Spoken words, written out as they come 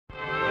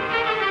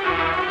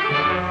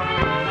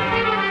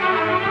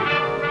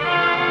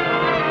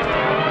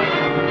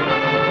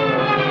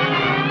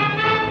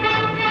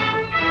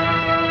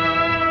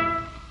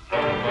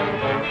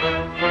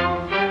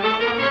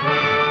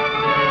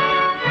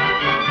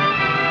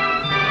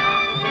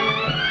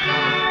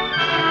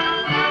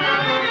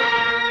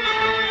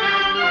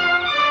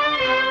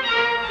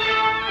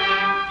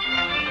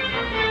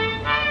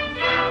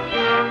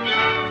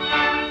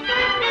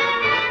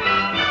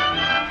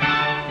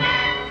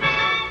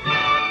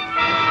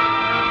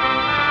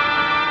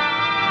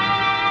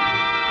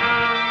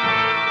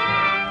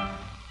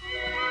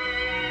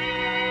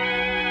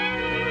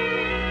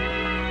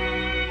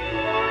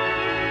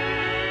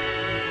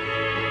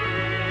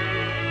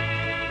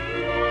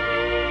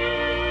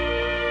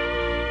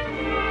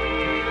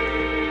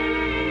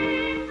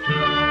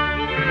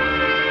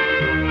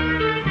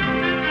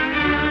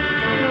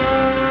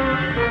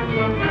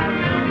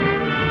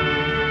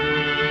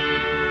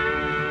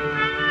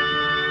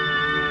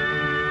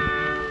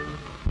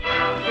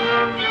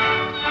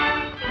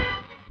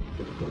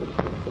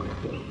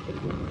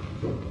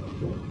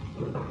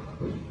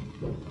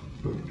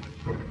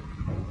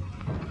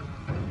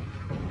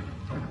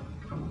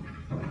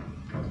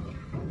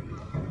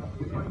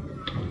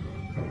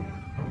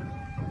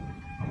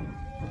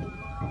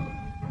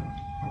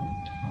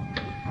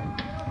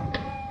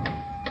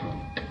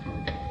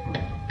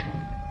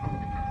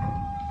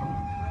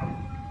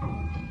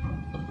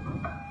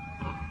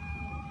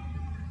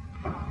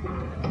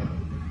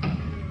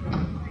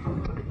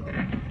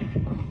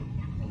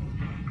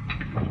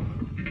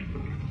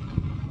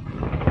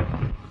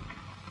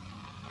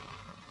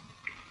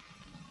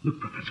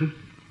Professor.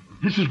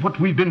 This is what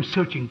we've been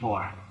searching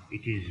for.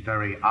 It is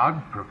very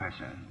odd,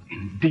 Professor.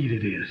 Indeed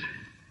it is.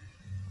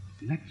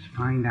 Let's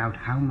find out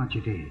how much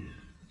it is.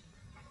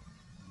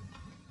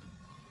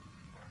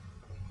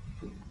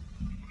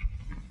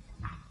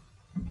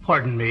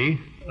 Pardon me.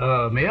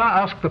 May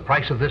I ask the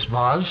price of this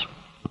vase?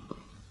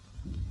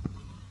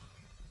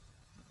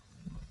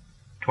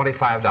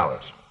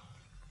 $25.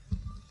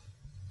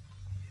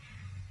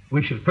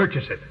 We shall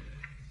purchase it.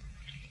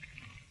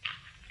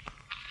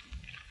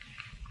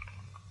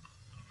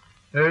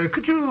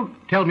 Could you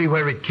tell me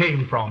where it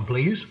came from,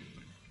 please?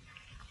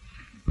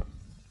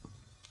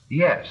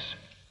 Yes.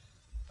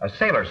 A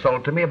sailor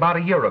sold it to me about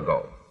a year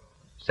ago.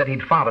 Said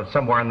he'd found it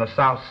somewhere in the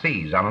South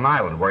Seas on an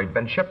island where he'd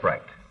been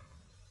shipwrecked.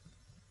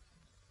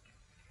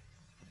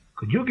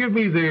 Could you give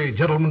me the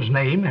gentleman's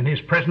name and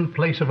his present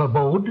place of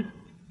abode?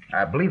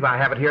 I believe I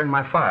have it here in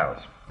my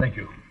files. Thank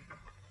you.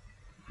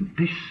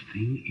 This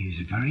thing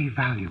is very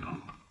valuable.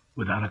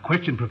 Without a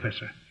question,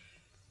 Professor.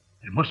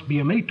 There must be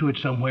a mate to it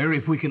somewhere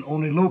if we can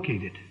only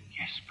locate it.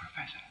 Yes,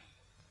 Professor.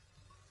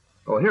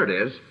 Oh, here it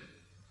is.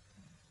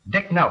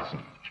 Dick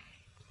Nelson.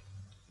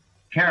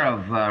 Care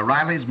of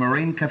Riley's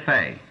Marine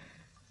Cafe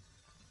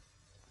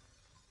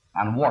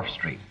on Wharf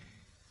Street.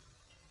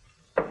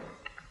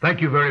 Thank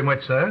you very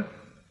much, sir.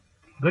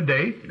 Good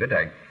day. Good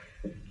day.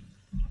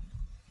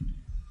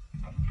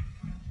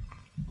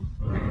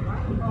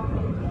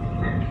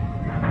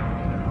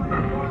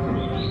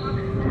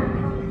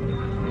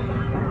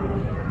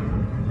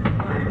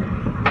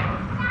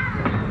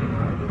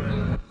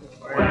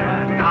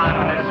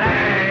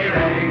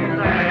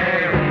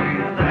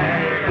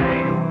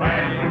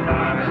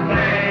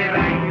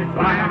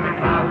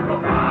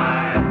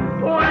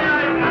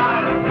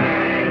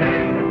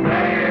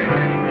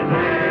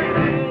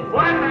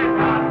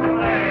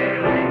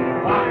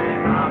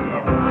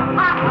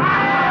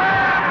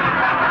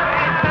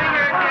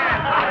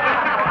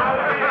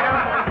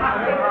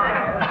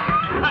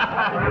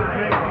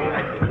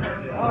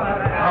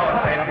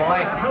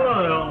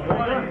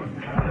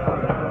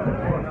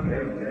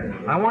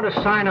 I want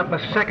to sign up a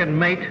second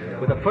mate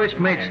with the first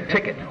mate's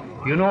ticket.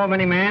 You know of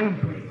any man?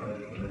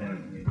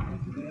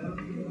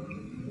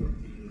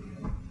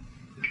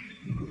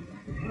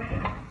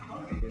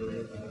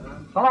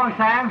 So long,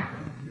 Sam.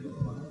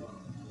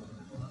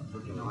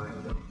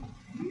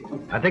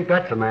 I think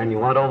that's the man you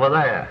want over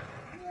there.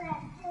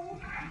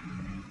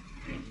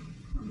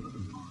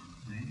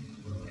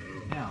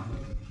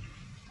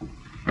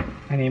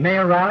 Any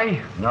mail,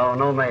 Riley? No,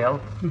 no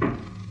mail.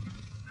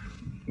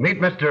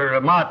 Meet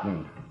Mr.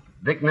 Martin,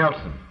 Dick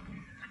Nelson.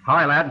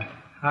 Hi, lad.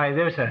 Hi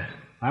there, sir.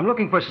 I'm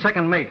looking for a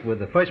second mate with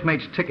the first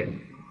mate's ticket.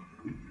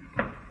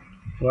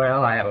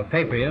 Well, I have a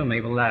paper here.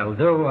 Maybe that'll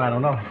do. I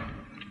don't know.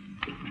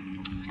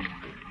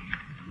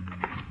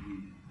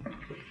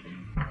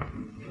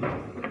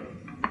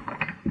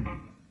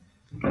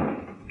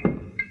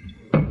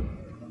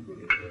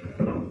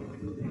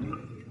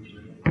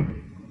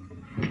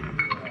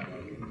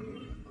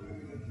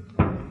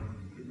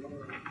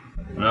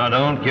 Now,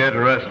 don't get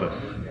restless.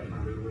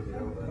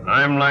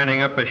 I'm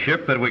lining up a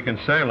ship that we can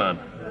sail on.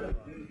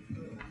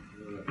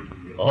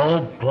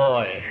 Oh,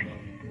 boy.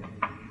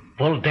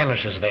 Bull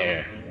Dennis is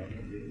there.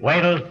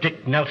 Wait till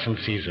Dick Nelson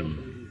sees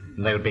him.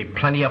 And there'll be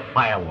plenty of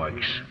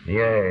fireworks.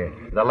 Yeah,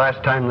 the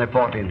last time they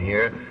fought in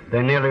here,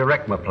 they nearly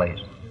wrecked my place.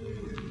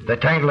 They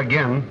tangle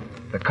again,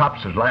 the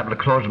cops is liable to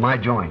close my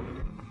joint.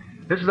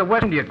 This is a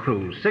West India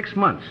cruise, 6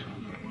 months.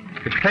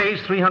 It pays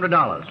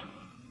 $300.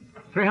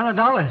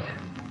 $300?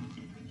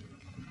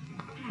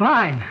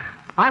 Fine.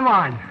 I'm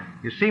on.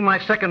 You see, my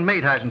second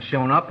mate hasn't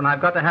shown up, and I've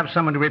got to have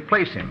someone to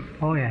replace him.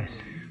 Oh, yes.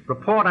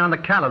 Report on the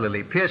Calla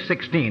Lily, Pier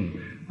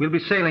 16. We'll be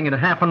sailing in a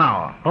half an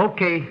hour.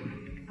 Okay.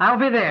 I'll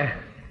be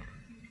there.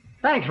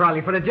 Thanks,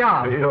 Riley, for the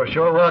job. You're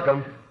sure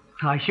welcome.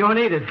 I sure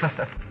need it.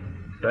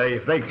 Say,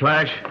 if they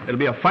clash, it'll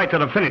be a fight to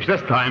the finish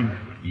this time.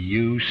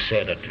 You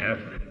said it.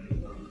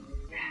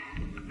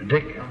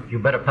 Dick, you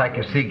better pack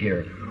your sea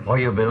gear, or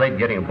you'll be late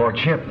getting aboard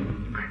ship.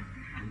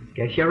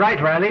 Guess you're right,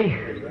 Riley.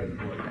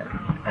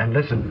 And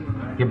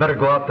listen, you better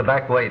go out the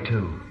back way,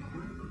 too.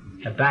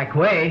 The back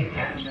way?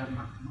 Yes.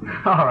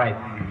 All right.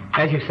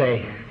 As you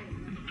say.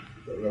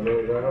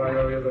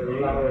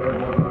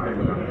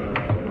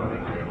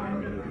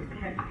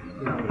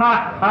 Ha,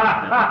 ha,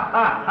 ha,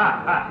 ha, ha,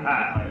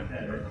 ha.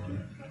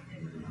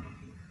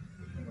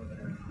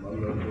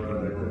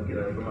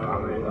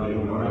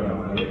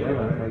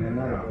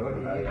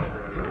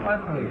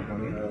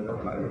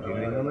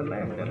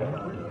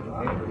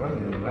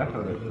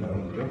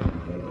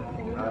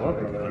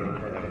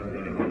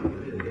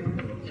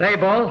 Say,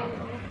 Bull,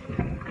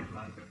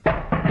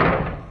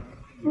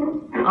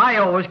 I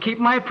always keep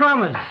my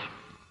promise.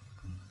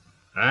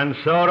 And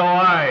so do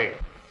I.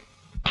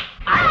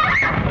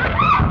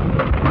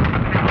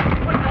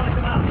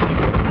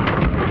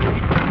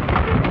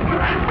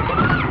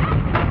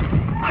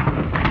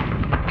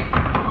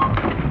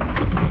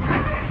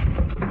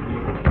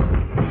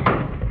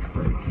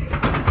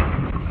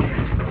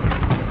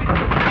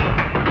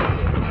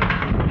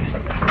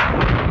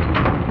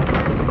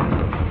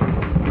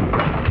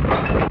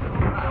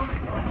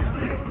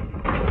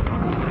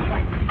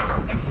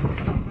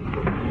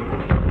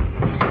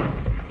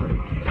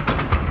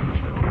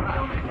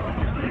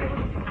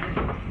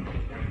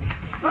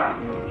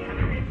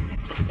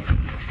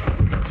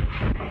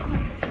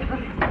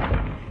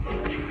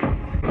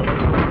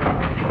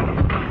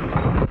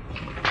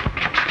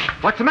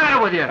 the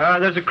matter with you?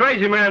 There's a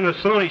crazy man in the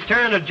saloon. He's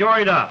tearing the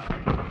joint up.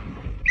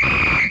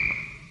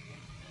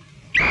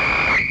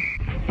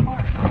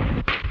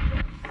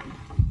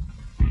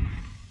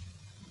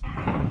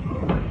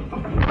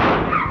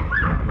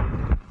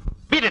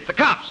 Beat it, the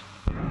cops.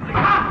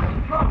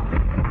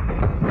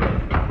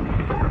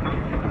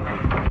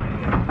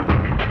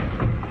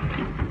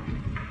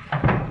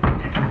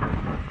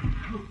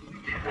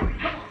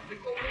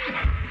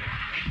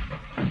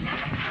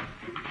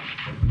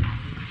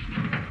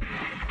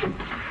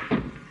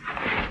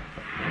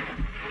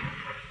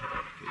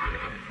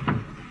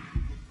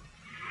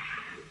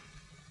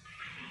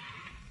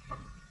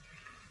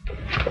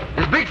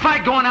 There's a big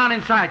fight going on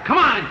inside. Come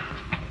on.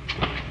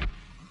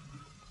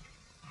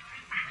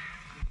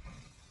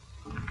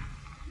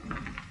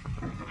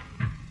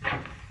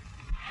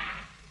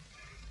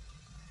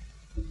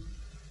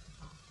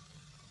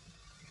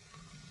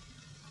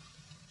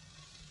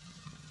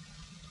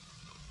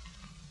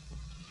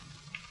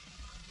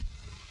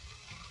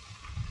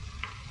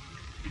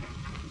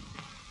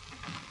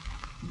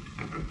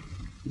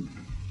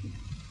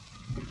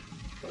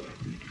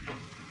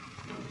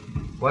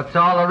 What's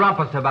all the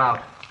rumpus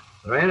about?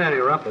 There ain't any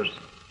rumpus.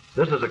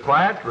 This is a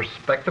quiet,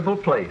 respectable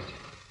place.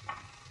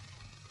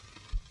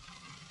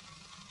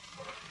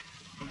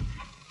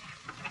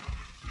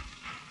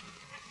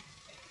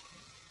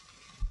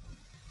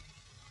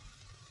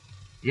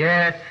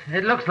 Yes,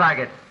 it looks like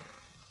it.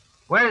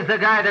 Where's the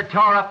guy that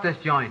tore up this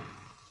joint?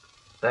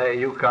 Say,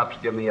 you cops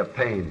give me a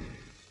pain.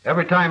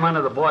 Every time one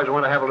of the boys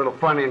want to have a little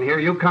fun in here,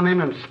 you come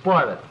in and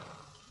spoil it.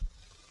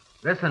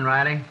 Listen,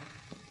 Riley.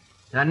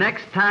 The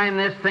next time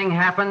this thing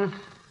happens,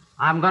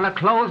 I'm going to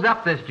close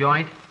up this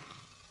joint.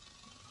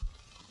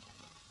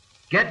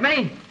 Get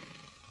me?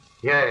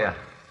 Yeah,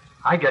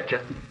 I get you.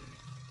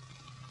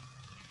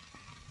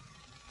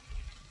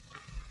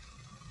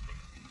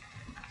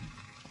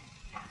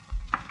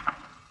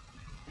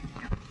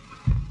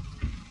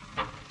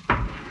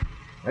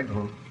 I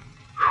go.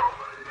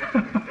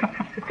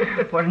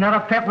 Was not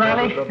a pep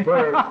rally? That was a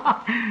bird.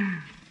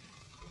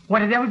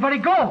 Where did everybody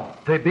go?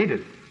 They beat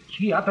it.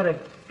 Gee, I better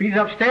beat it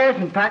upstairs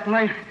and pack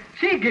my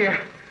sea gear.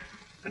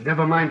 And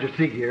never mind your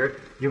sea gear.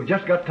 You've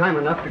just got time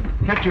enough to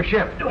catch your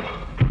ship.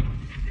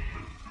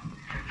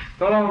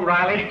 So long,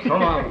 Riley. So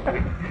long.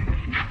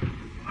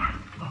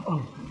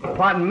 Oh,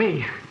 pardon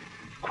me.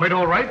 Quite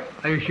all right,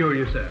 I assure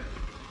you, sir.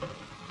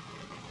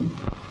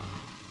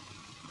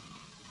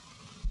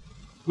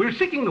 We're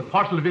seeking a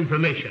parcel of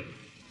information.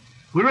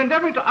 We're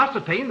endeavoring to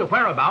ascertain the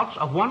whereabouts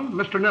of one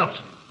Mr.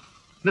 Nelson,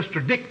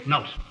 Mr. Dick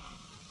Nelson.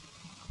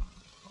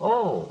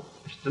 Oh,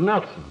 Mr.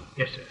 Nelson.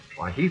 Yes, sir.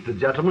 Why, he's the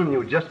gentleman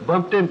you just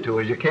bumped into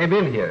as you came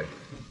in here.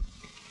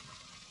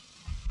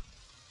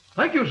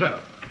 Thank you, sir.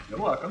 You're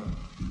welcome.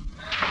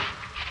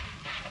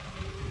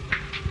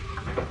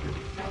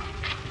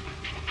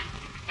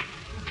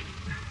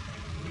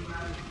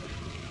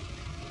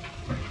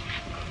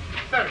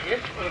 There he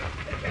is.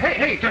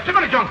 Hey, just a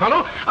minute, young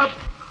fellow.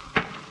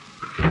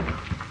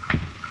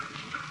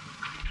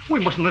 We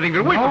mustn't let him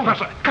get away,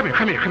 Professor.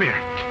 Come here.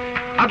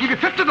 I'll give you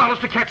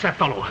 $50 to catch that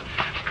fellow.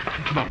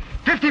 Come on.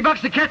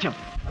 $50 to catch him.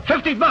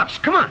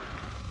 $50. Come on.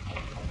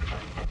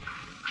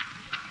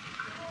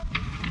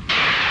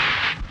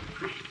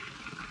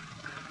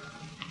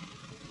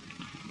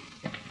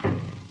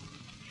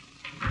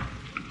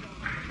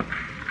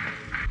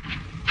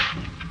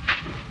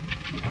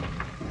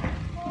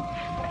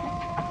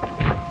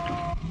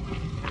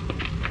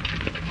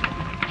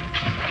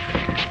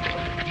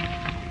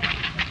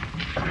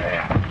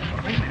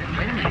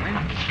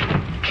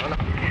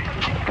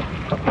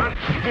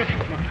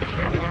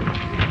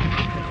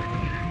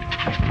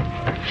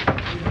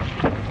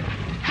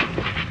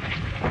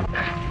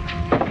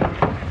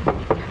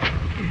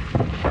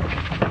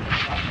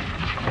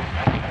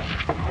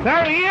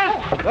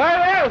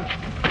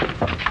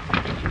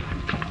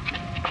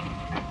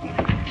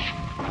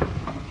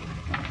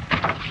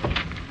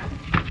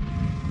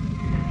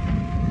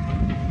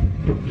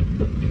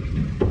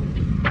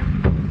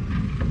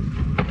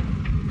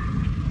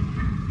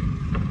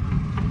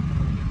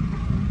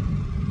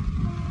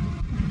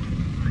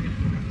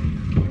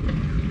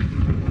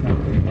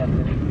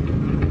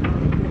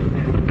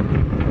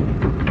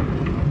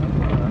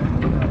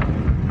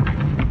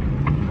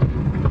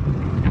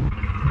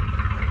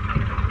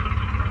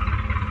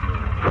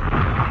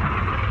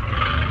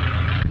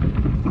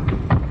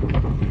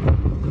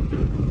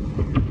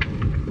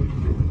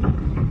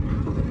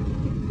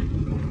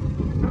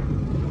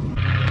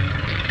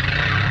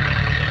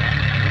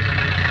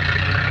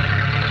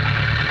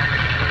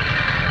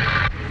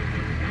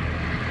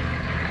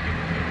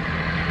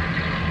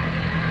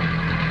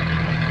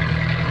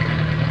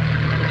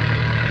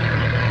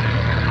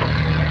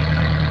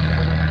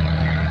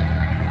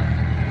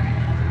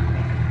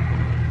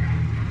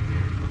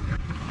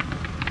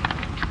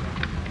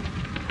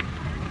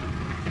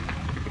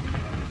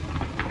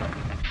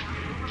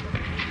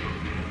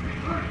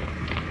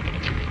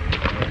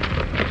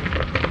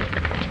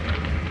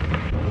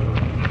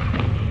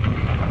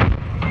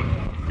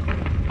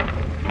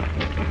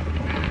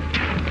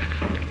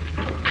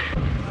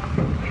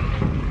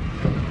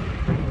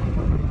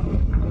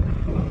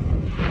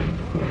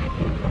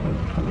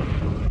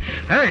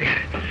 Hey,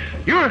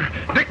 you're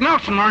Dick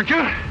Nelson, aren't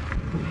you?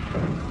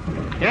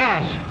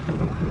 Yes.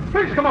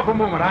 Please come up a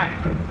moment.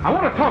 I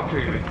want to talk to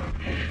you.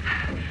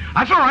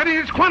 That's all right.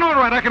 It's quite all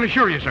right, I can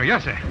assure you, sir.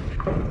 Yes, sir.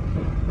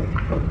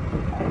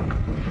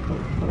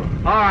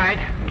 All right.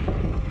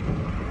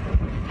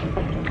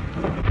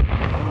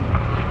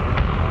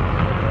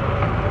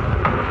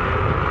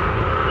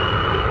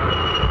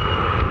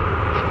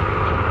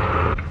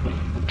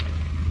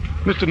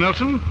 Mr.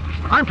 Nelson,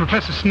 I'm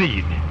Professor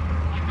Sneed.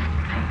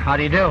 How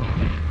do you do?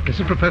 This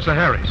is Professor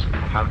Harris.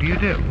 How do you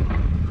do?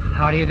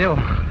 How do you do?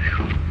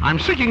 I'm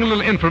seeking a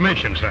little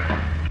information, sir.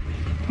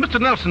 Mr.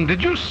 Nelson,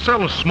 did you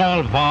sell a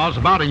small vase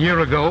about a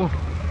year ago?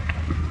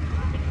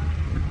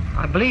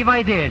 I believe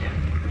I did.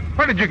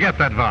 Where did you get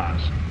that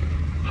vase?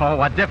 Oh,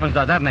 what difference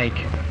does that make?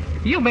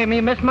 You made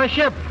me miss my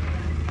ship.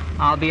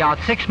 I'll be out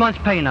 6 months'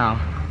 pay now.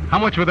 How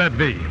much would that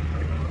be?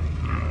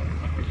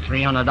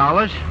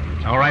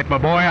 $300. All right, my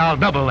boy, I'll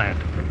double that.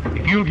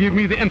 If you'll give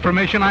me the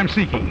information I'm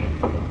seeking.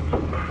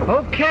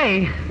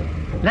 Okay.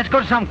 Let's go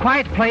to some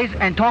quiet place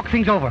and talk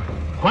things over.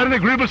 Quite an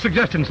agreeable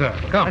suggestion, sir.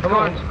 Come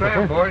on,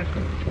 scram, boys.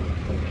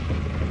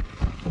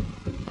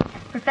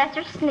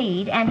 Professor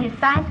Sneed and his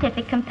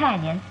scientific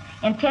companions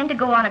intend to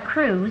go on a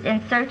cruise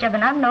in search of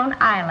an unknown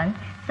island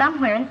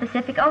somewhere in the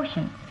Pacific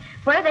Ocean,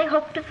 where they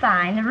hope to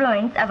find the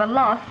ruins of a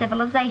lost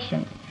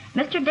civilization.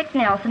 Mr. Dick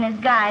Nelson is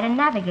guide and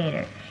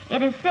navigator.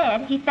 It is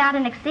said he found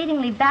an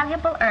exceedingly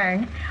valuable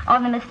urn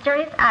on the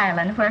mysterious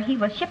island where he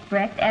was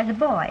shipwrecked as a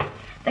boy.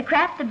 The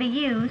craft to be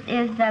used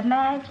is the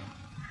Madge.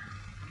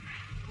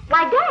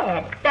 Why,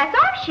 Dad, that's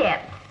our ship.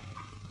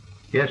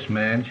 Yes,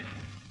 Madge.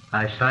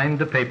 I signed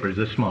the papers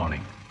this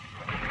morning.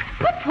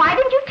 But why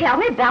didn't you tell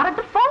me about it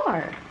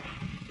before?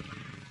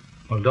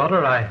 Well,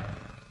 daughter,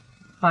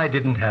 I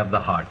didn't have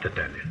the heart to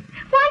tell you.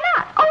 Why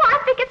not? Oh,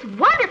 I think it's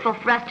wonderful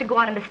for us to go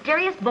on a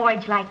mysterious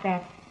voyage like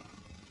that.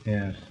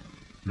 Yes,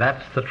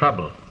 that's the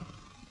trouble.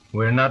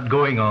 We're not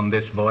going on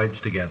this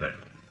voyage together.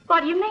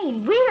 What do you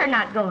mean? We're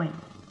not going.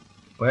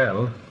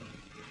 Well,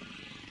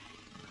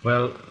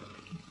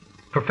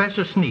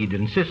 Professor Sneed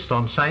insists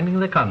on signing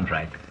the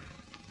contract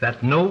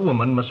that no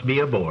woman must be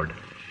aboard.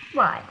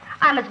 Why,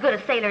 I'm as good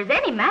a sailor as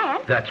any man.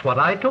 That's what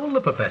I told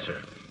the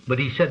professor. But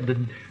he said the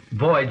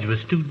voyage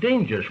was too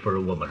dangerous for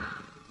a woman,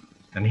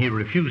 and he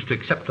refused to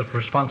accept the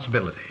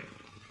responsibility.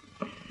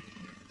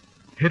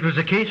 It was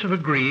a case of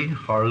agree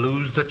or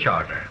lose the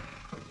charter.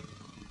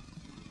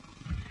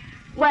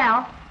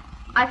 Well,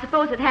 I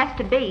suppose it has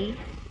to be.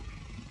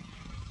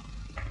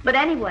 But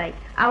anyway,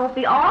 I won't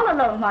be all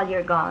alone while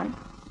you're gone,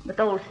 with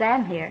old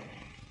Sam here.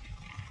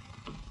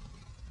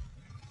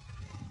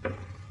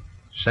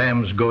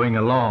 Sam's going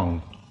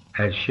along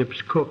as ship's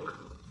cook.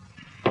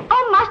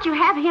 Oh, must you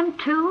have him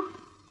too?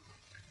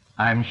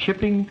 I'm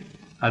shipping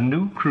a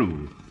new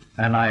crew,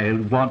 and I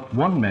want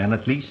one man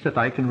at least that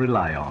I can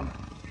rely on.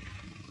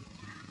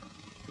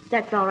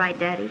 That's all right,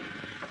 Daddy.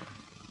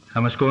 I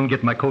must go and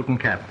get my coat and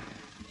cap.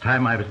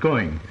 Time I was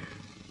going.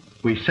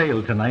 We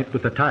sailed tonight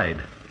with the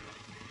tide.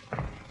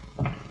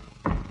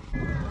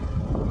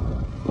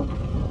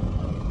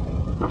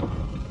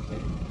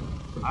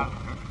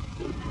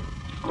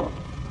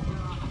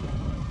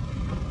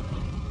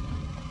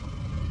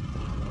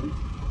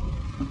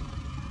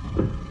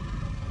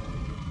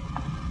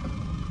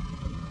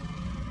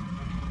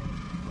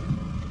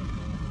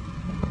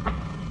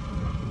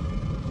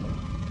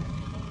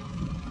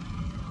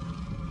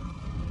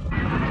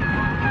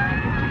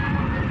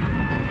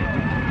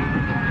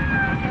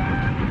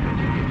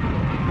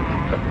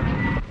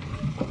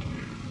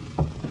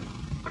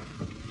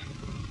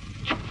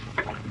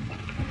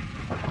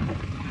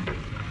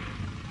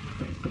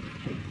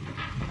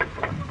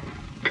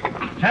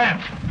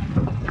 Sam!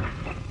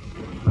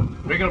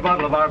 Bring a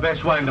bottle of our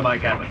best wine to my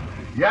cabin.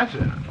 Yes,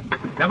 sir.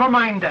 Never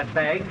mind that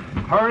bag.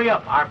 Hurry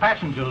up. Our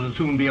passengers will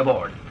soon be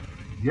aboard.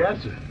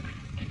 Yes, sir.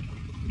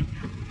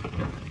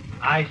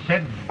 I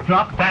said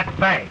drop that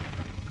bag.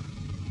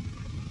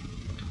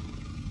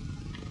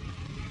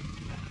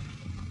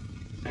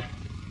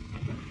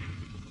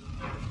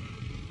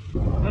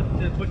 Let's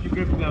just put your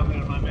grips down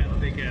there, my man.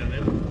 Take care of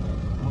them.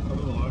 Off the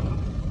Lord.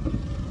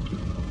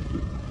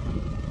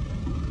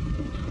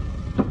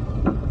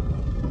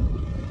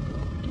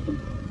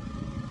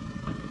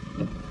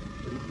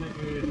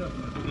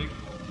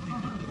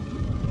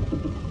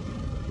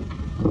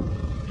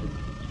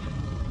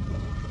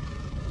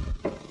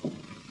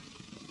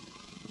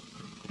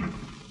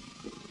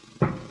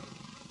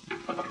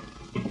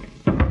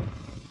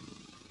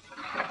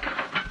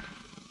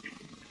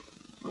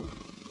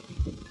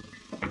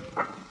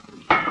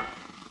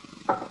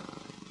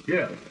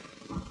 Here.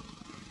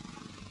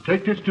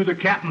 Take this to the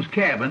captain's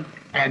cabin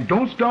and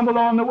don't stumble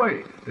on the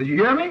way. Did you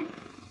hear me?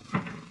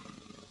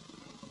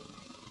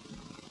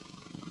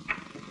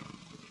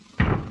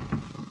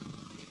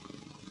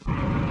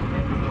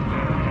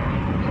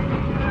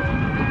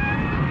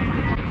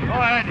 Go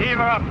ahead, heave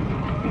her up.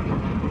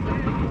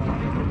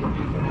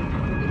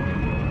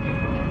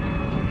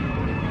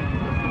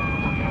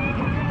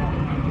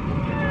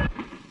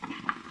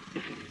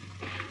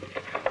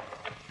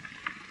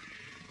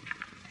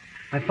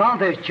 I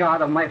found this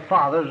chart of my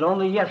father's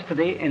only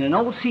yesterday in an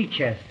old sea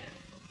chest.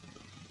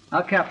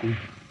 Now, Captain,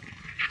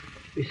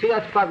 you see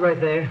that spot right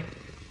there?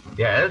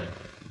 Yes?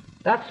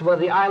 That's where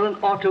the island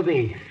ought to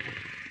be.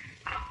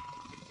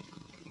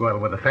 Well,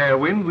 with a fair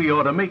wind, we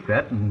ought to make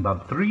that in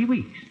about 3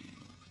 weeks.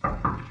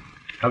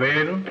 Come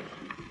in.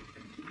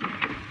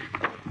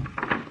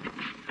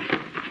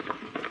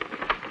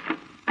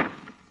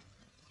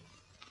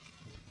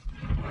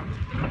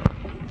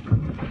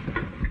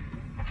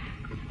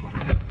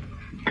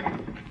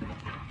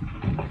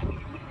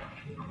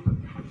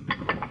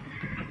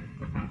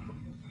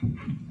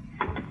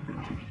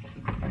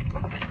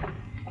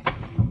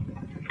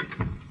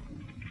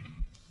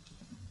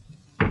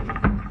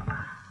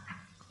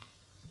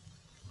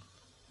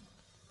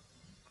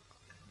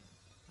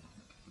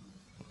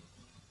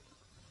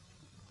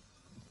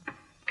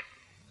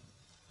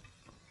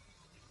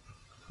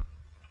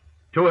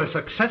 To a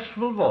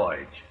successful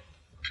voyage.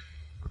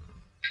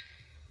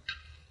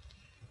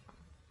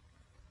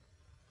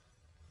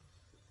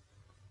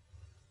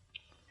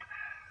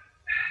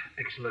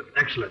 Excellent,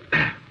 excellent.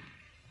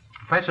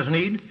 Professor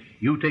Sneed,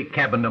 you take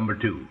cabin number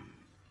 2.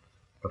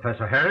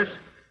 Professor Harris,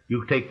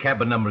 you take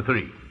cabin number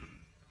 3.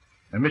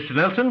 And Mr.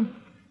 Nelson,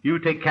 you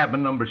take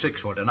cabin number 6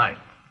 for tonight.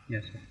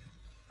 Yes, sir.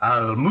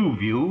 I'll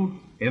move you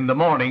in the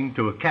morning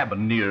to a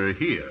cabin near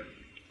here.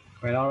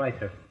 Quite all right,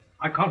 sir.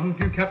 I compliment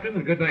you, Captain,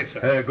 and good night,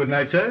 sir. Good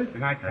night, sir. Good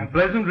night, And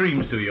pleasant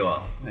dreams to you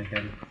all. Good night,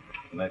 Captain.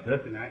 Good night, sir.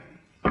 Good night.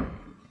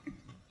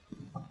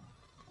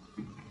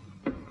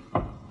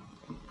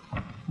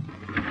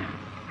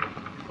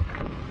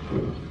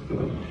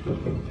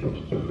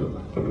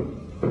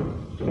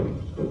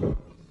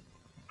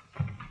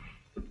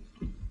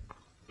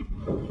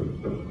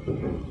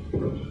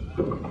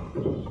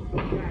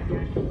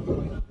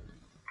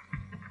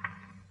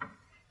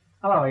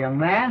 Hello, young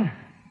man.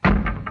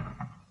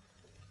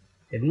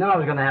 Didn't know I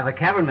was going to have a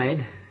cabin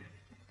maid.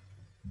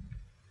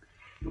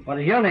 What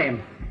is your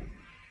name?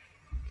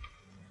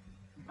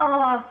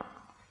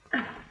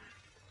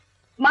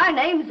 My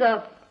name's,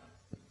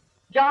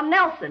 John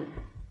Nelson.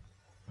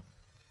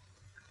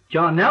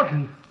 John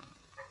Nelson?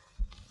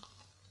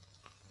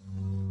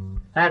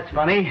 That's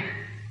funny.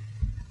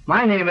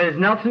 My name is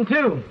Nelson,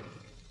 too.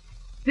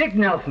 Dick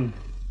Nelson.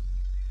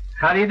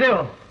 How do you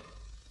do?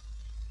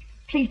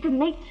 Pleased to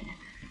meet you.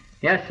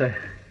 Yes, sir.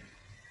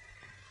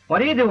 What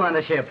do you do on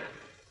the ship?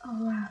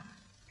 Oh,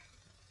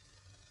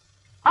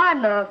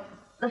 I'm the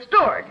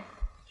steward.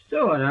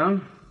 Steward, huh?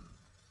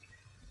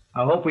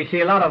 I hope we see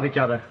a lot of each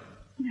other.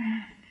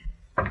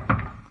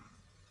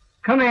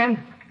 Come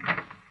in.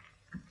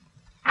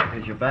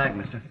 Here's your bag,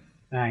 mister.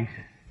 Thanks.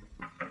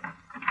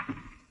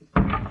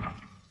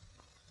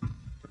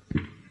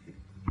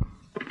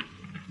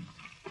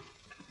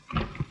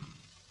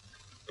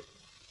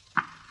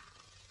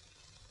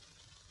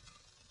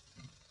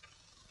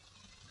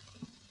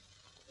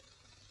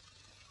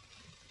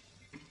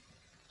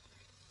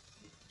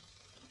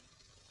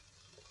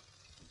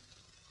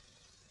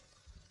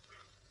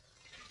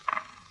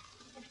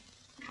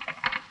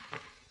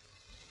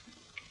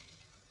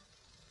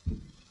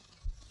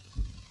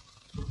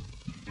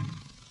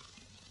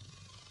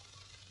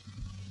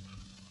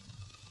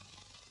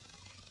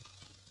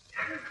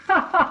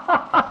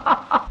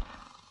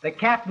 The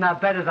captain, I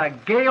bet, is a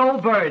gay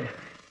old bird.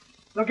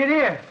 Look at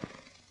here.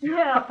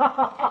 Yeah.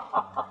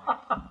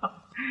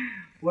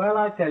 Well,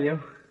 I tell you,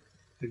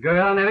 the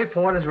girl on every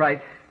port is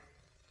right.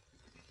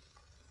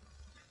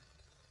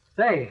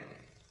 Say,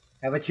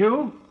 have a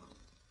chew?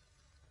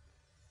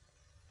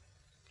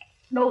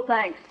 No,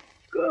 thanks.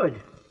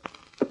 Good.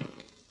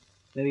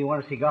 Maybe you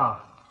want a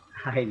cigar.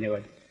 I knew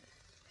it.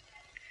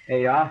 Here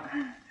you are.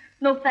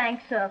 No,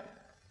 thanks,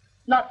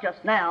 not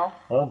just now.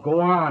 Oh, go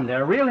on.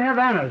 They're real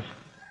Havanas.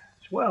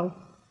 Swell.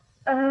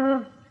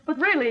 But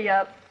really,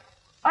 I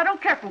don't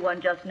care for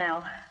one just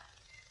now.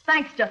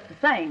 Thanks just the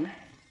same.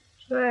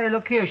 Say,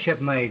 look here,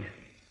 shipmate.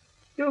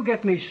 You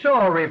get me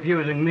sore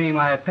refusing me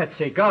my pet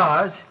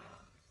cigars.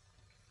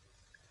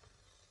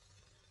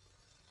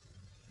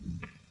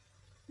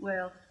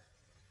 Well,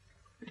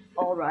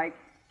 all right.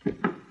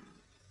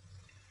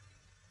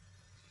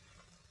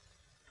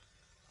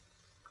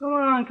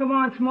 Come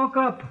on, smoke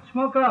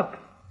up.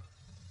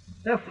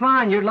 They're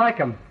fine, you'd like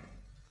them.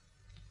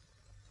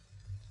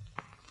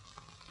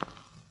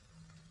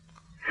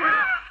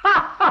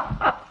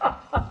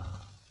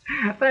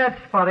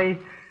 That's funny.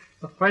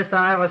 The first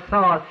time I ever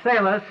saw a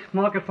sailor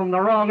smoke it from the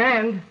wrong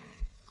end.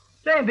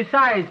 Say,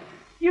 besides,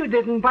 you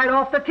didn't bite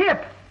off the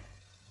tip.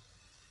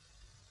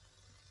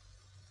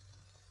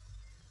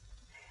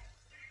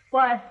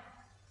 Why,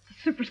 it's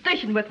a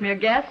superstition with me, I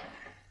guess.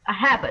 A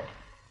habit.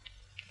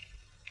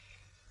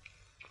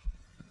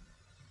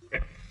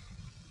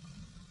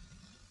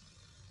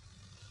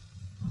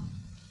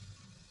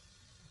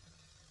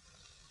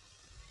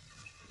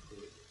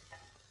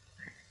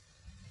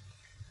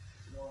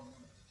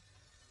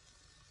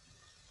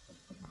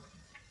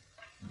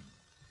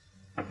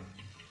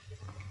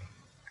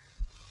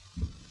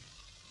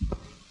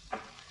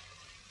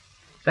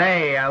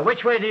 Say,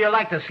 which way do you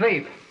like to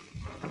sleep?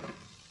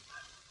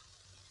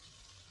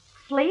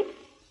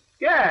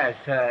 Yes,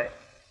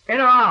 in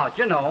or out,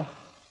 you know.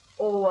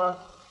 Oh,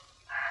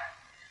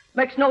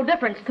 makes no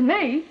difference to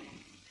me.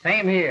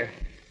 Same here.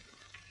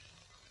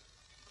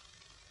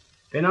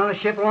 Been on the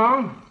ship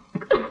long?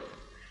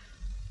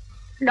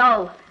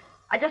 No,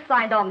 I just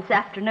signed on this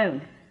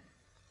afternoon.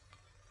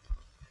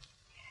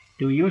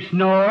 Do you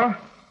snore?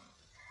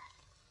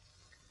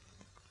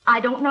 I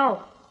don't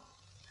know.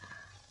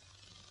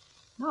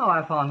 No,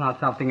 I found out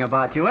something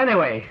about you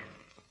anyway.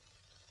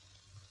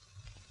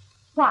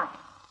 What?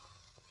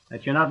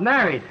 That you're not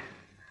married.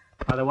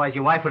 Otherwise,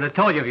 your wife would have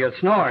told you if you'd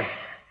snored.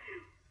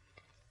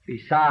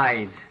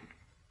 Besides,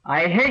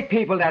 I hate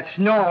people that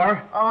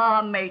snore.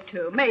 Oh, me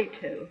too, me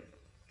too.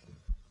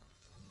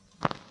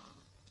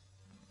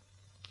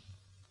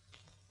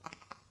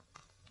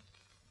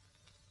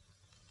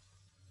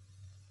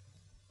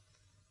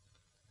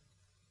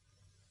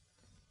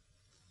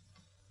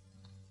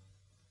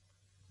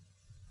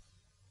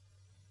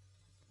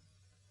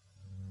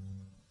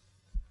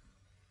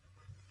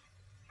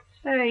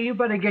 Hey, you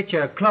better get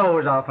your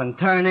clothes off and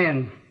turn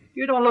in.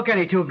 You don't look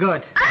any too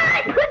good.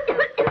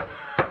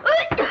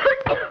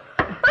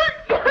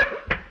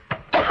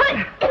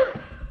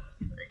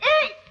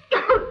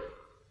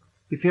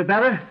 You feel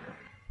better?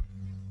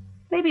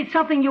 Maybe it's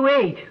something you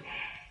ate.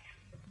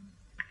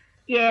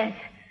 Yes.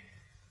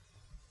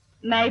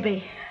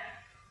 Maybe.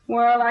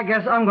 Well, I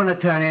guess I'm going to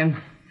turn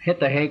in. Hit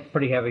the hay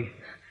pretty heavy.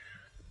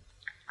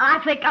 I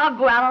think I'll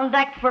go out on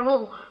deck for a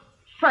little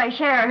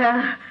fresh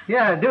air.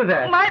 Yeah, do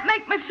that. Might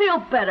make me feel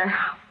better.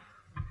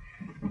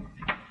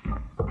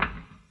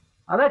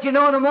 I'll let you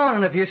know in the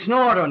morning if you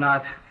snored or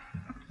not.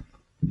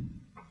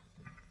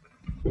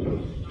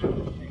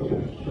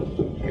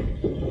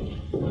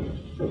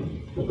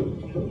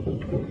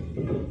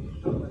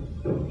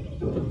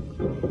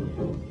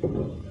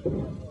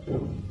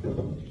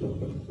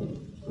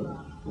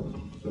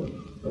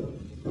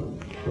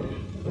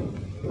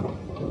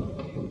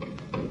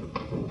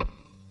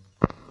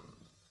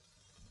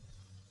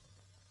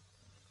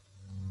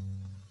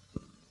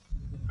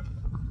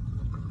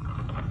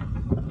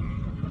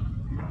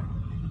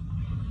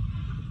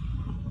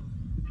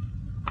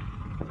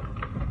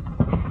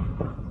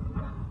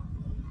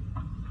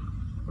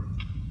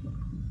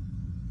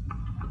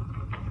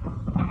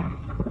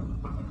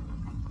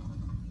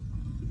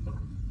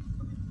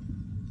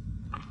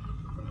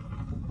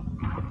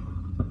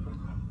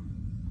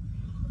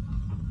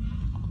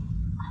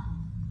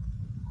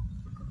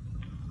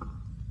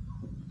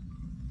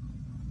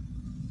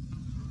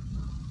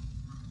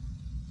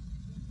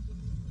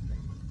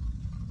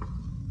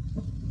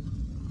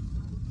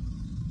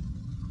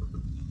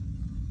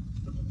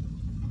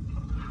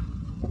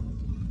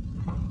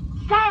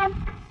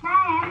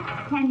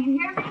 Can you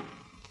hear me?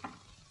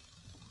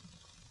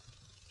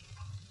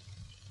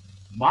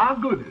 My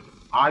goodness,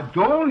 I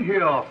don't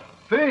hear a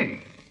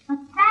thing. But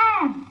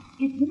Sam,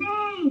 it's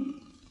me.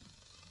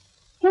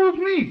 Who's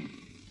me?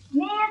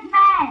 Me is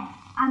Madge.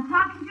 I'm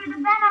talking through the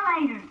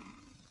ventilator.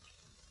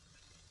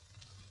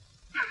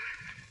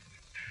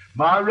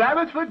 My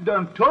rabbit's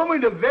done told me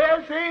the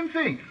very same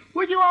thing.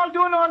 What you all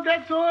doing on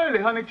deck so early,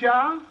 honey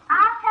child?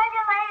 I'll tell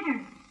you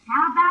later.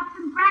 How about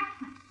some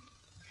breakfast?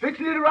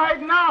 Fixing it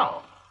right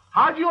now.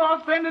 How'd you all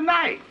spend the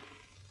night?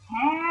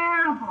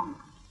 Terrible.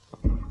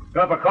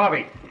 Cup of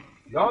coffee.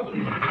 Yours?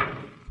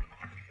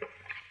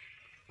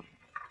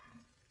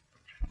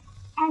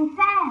 And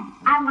Sam,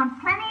 I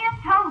want plenty of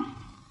toast.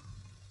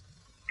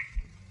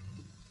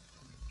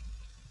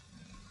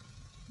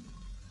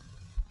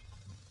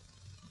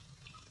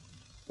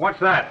 What's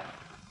that?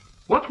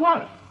 What's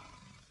what?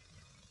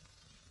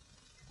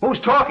 Who's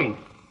talking?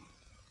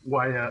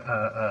 Why,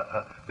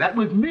 that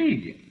was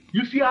me.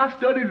 You see, I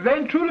studied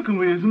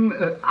ventriloquism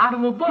out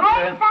of a book.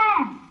 Hey, Sam,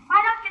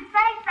 why don't you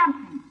say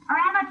something? Or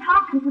am I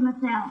talking to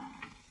myself?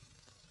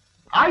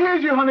 I hear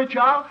you, honey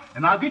child,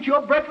 and I'll get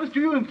your breakfast to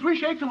you in 3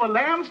 shakes of a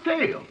lamb's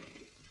tail.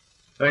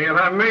 Hey, you'll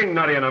have me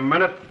nutty in a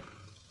minute.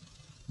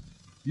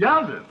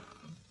 Yowzer.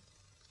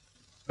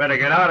 Better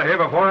get out of here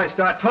before I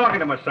start talking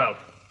to myself.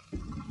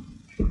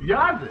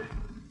 Yowzer.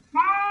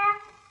 Sam?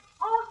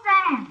 Oh,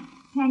 Sam,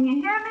 can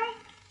you hear me?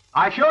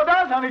 I sure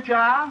does, honey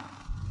child.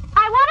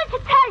 I wanted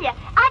to tell you,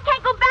 I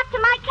can't go back to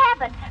my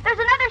cabin. There's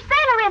another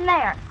sailor in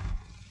there.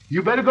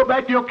 You better go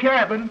back to your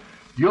cabin.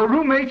 Your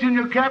roommate's in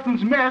your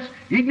captain's mess,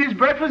 eating his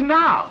breakfast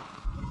now.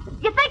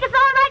 You think it's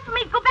all right for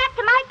me to go back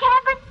to my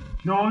cabin?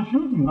 Sure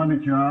shooting, honey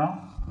child.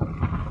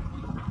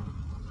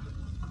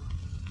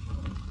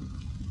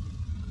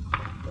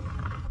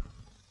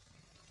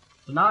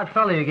 It's an odd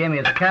fellow you gave me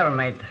as a cabin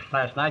mate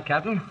last night,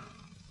 Captain.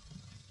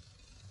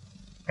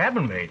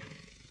 Cabin mate?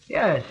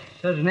 Yes,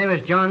 says his name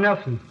is John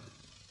Nelson.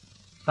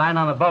 Signed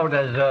on the boat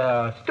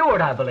as steward,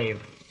 I believe.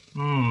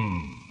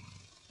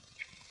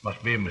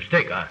 Must be a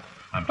mistake.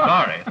 I'm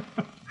sorry.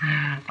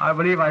 I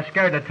believe I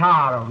scared the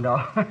tar out of him,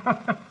 though.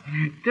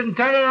 Didn't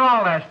turn in at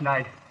all last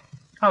night.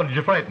 How did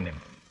you frighten him?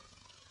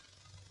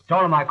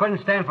 Told him I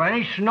couldn't stand for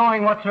any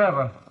snoring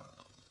whatsoever.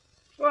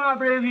 Well, I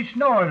believe he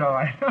snores all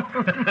right.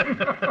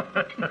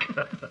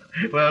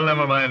 Well,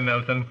 never mind,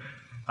 Nelson.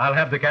 I'll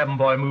have the cabin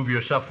boy move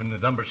your stuff into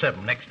number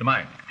 7 next to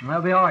mine.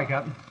 That'll be all right,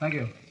 Captain. Thank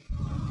you.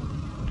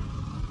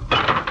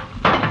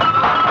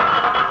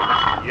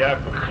 You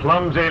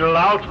clumsy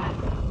lout.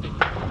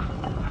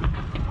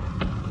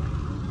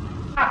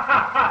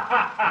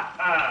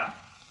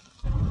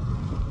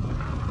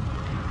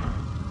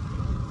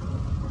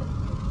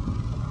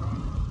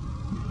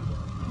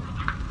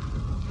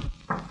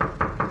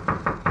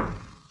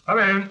 Come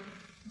in.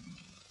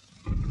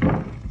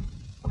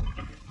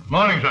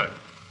 Morning, sir.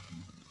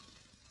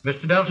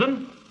 Mr.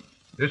 Nelson,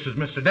 this is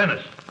Mr.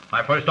 Dennis,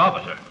 my first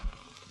officer.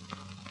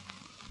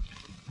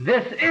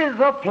 This is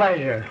a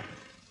pleasure.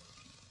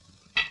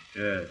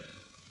 Yes,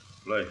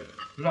 pleasure.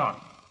 Sit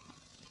down.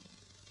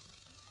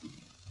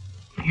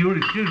 You'll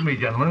excuse me,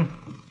 gentlemen.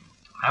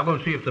 I'll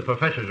go see if the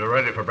professors are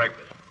ready for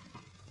breakfast.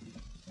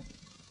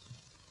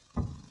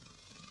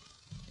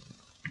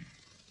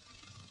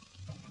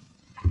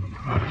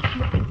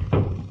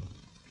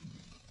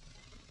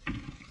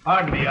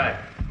 Pardon me, I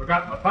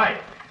forgot my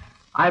pipe.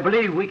 I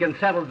believe we can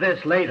settle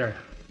this later.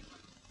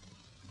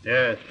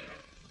 Yes,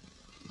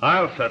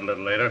 I'll settle it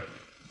later.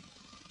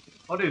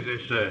 What is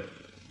this,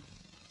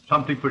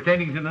 something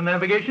pertaining to the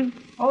navigation?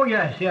 Oh,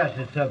 yes.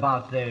 It's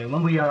about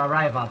when we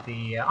arrive at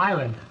the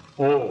island.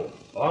 Oh,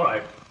 all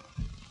right.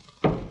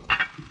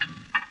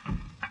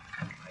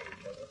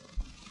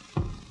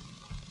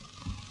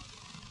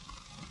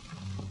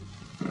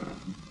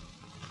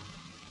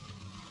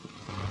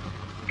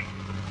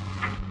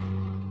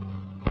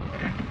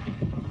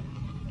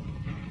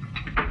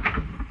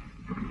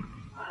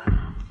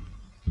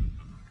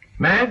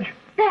 Madge?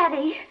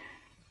 Daddy,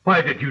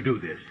 Why did you do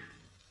this?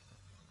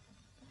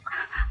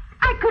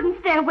 I couldn't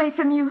stay away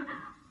from you.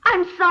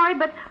 I'm sorry,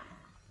 but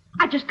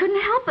I just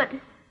couldn't help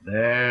it.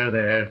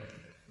 There.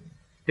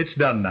 It's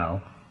done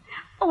now.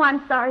 Oh,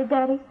 I'm sorry,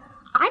 Daddy.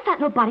 I thought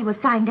nobody would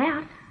find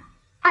out.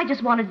 I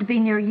just wanted to be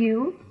near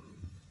you.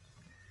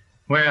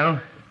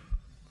 Well,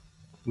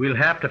 we'll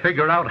have to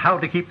figure out how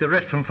to keep the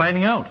rest from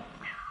finding out.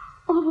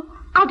 Oh,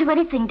 I'll do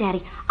anything,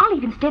 Daddy. I'll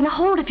even stay in the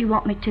hold if you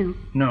want me to.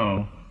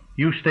 No,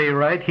 you stay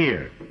right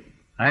here.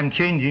 I'm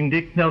changing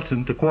Dick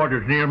Nelson to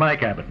quarters near my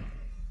cabin.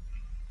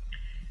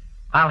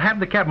 I'll have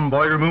the cabin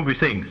boy remove his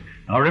things.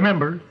 Now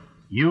remember,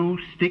 you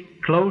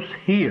stick close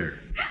here.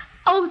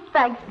 Oh,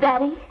 thanks,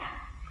 Daddy.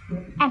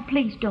 And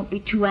please don't be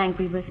too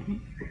angry with me.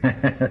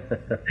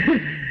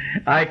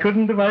 I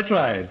couldn't if I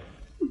tried.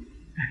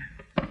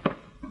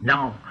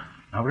 Now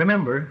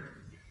remember,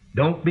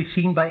 don't be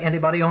seen by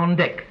anybody on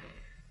deck.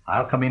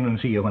 I'll come in and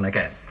see you when I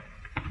can.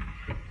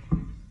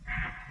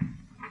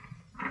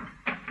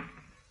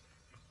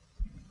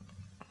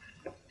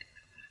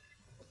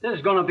 This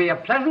is going to be a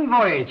pleasant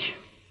voyage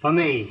for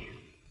me.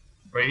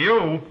 For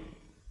you?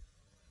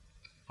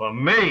 For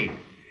me?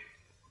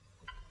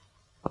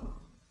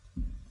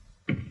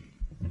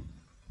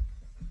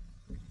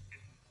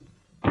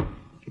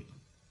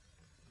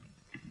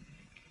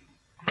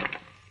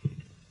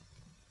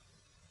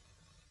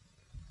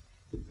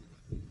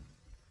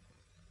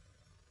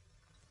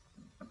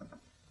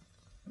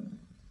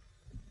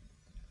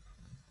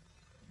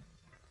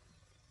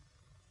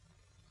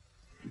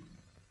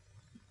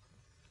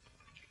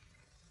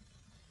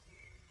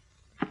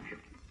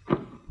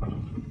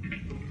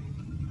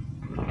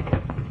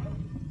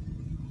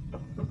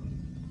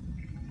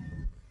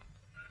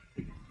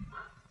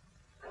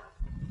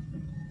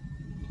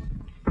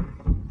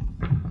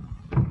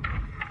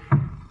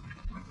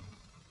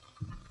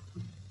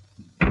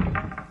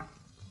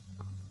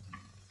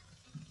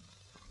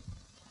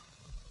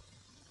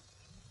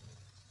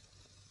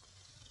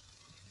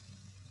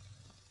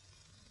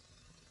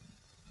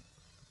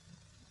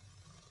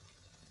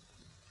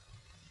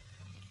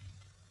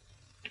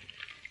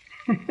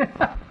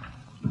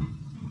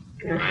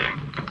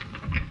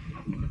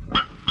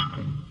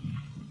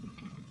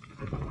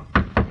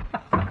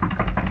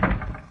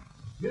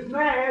 Miss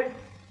Madge,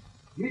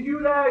 is you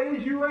there?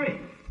 Is you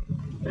ain't?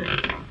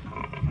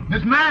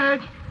 Miss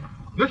Madge,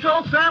 this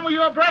old Sam with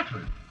your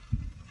breakfast.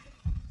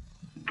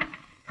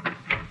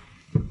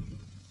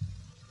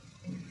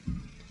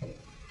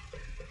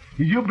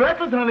 Is your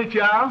breakfast, honey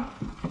child?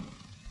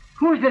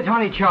 Who's this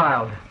honey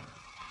child?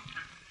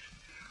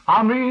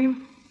 I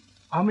mean,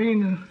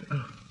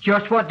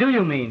 Just what do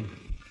you mean?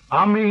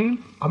 I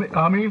mean,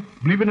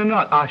 believe it or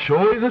not, I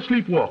sure is a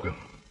sleepwalker.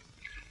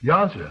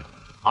 Yes, sir.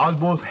 I was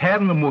both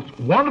having the most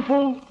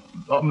wonderful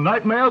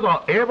nightmares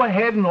I ever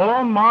had in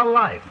all my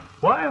life.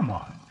 Why am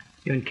I?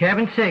 You're in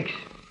cabin 6.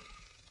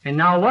 And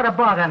now what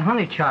about that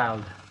honey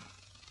child?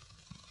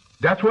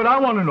 That's what I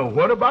want to know.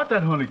 What about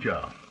that honey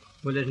child?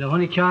 Well, there's no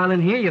honey child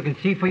in here. You can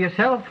see for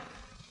yourself.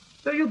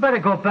 So you better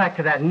go back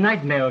to that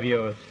nightmare of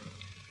yours.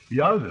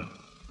 Yes, sir.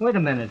 Wait a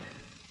minute.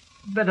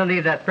 Better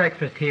leave that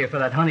breakfast here for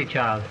that honey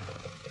child.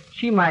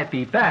 She might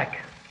be back.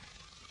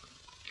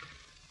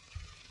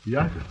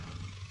 Yes, sir.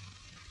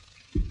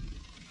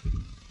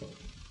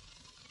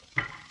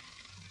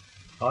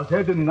 I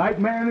said the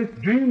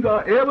nightmariest dreams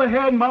I ever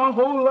had in my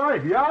whole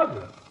life. Yes,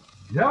 sir.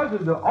 Yes, sir,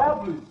 the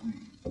awfulest dreams.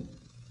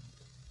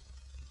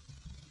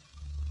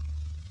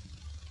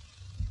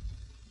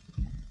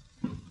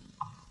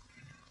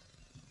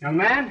 Young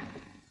man,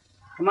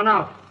 come on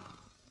out.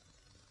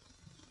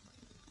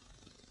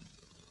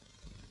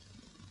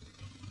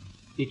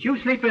 Did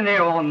you sleep in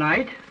there all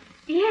night?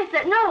 Yes,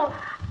 no.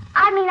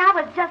 I mean, I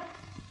was just...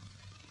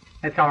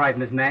 That's all right,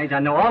 Miss Madge. I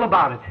know all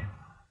about it.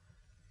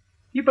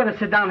 You better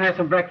sit down and have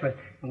some breakfast,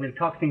 and we'll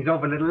talk things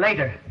over a little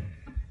later.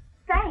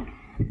 Thanks.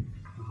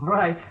 All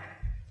right.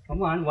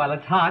 Come on, while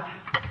it's hot.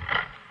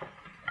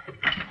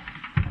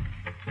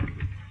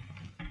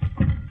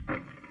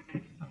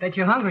 I bet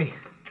you're hungry.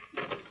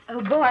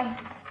 Oh, boy.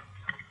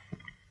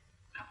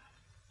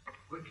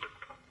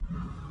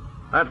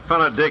 That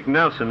fella Dick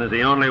Nelson is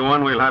the only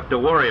one we'll have to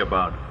worry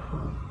about.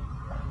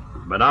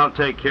 But I'll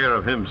take care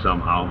of him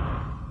somehow.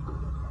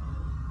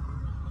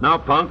 Now,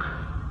 Punk,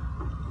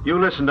 you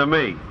listen to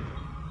me.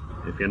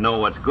 If you know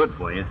what's good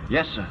for you.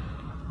 Yes, sir.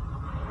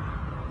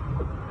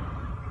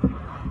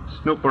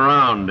 Snoop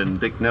around in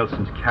Dick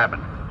Nelson's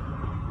cabin.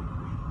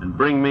 And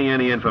bring me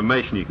any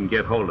information you can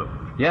get hold of.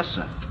 Yes,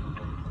 sir.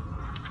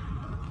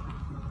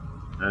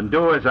 And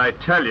do as I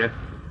tell you.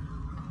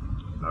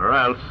 Or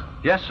else.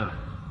 Yes, sir.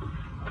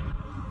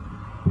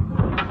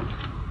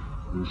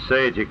 And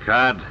say,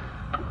 Jacquard,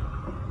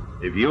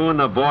 if you and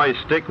the boys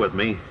stick with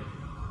me,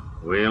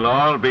 we'll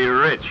all be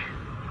rich.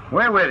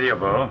 We're with you,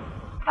 Bull.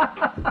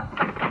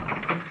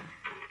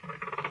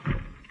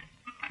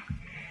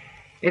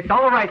 It's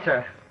all right,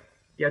 sir.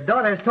 Your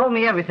daughter has told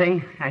me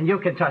everything, and you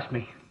can trust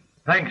me.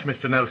 Thanks,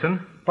 Mr.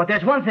 Nelson. But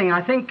there's one thing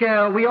I think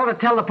we ought to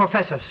tell the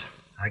professors.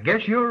 I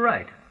guess you're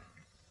right.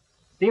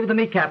 Leave it to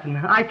me, Captain.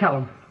 I tell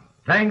them.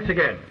 Thanks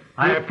again.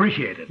 I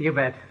appreciate it. You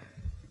bet.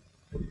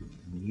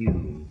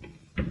 You.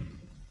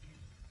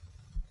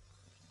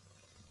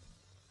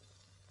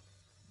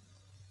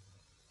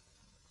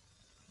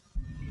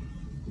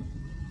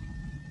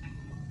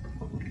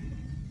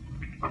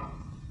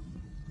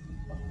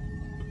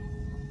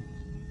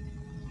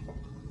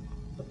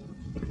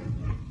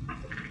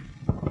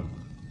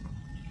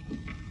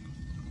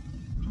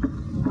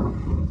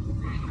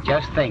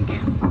 Just think.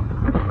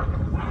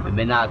 We've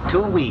been out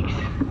 2 weeks,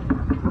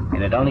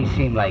 and it only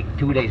seemed like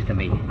 2 days to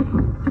me.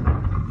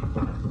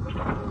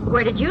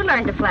 Where did you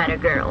learn to flatter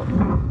girls?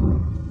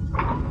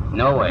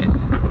 Nowhere.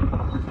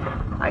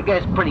 I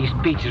guess pretty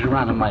speeches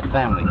around in my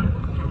family.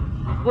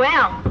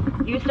 Well,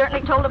 you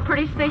certainly told a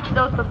pretty speech to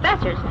those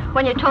professors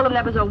when you told them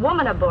there was a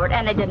woman aboard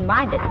and they didn't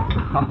mind it.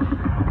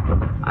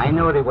 I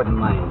know they wouldn't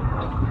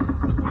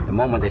mind. The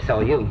moment they saw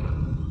you.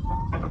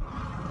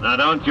 Now,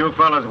 don't you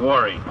fellas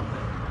worry.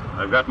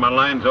 I've got my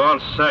lines all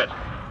set.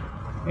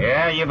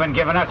 Yeah, you've been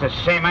giving us the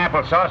same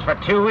applesauce for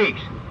 2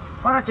 weeks.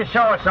 Why don't you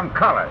show us some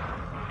color?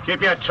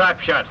 Keep your trap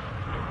shut.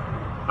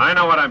 I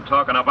know what I'm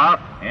talking about.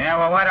 Yeah,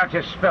 well, why don't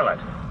you spill it?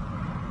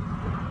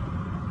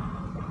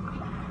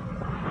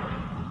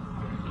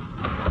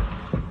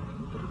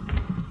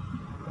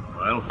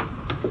 Well,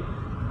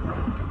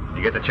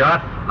 you get the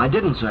chart? I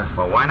didn't, sir.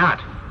 Well, why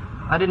not?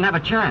 I didn't have a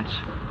chance.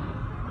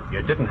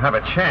 You didn't have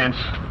a chance?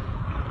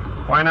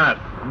 Why not?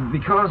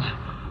 Because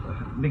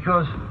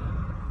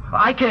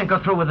I can't go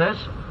through with this.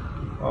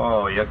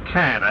 Oh, you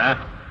can't, huh?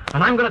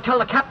 And I'm going to tell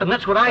the captain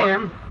that's what I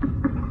am.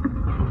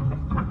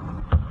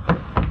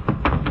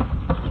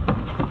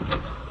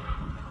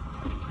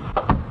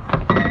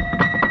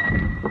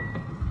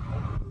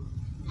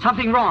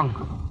 Something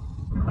wrong.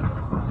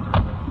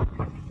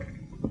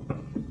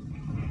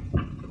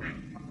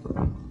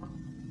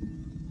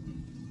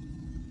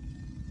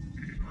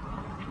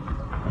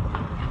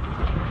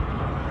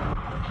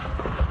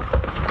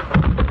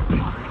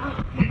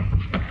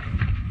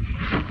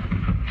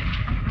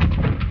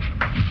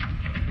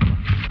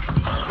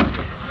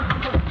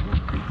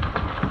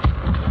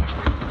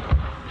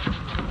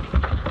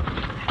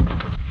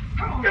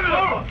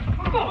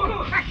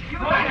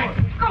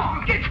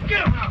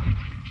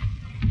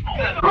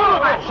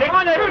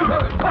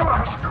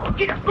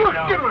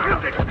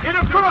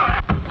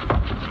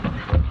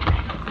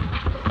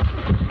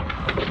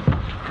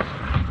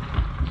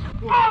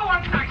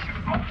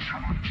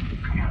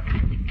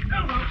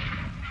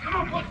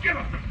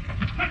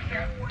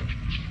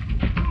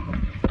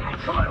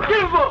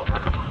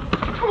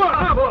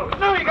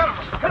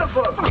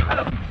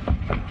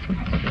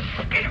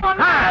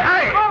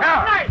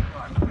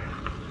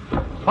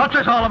 What's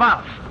this all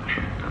about?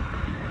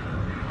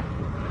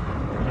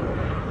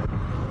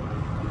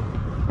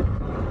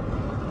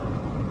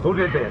 Who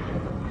did this?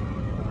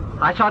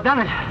 I saw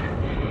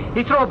Dunnett.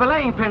 He threw a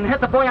belaying pin and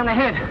hit the boy on the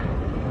head.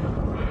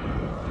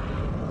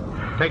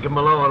 Take him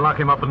below and lock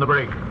him up in the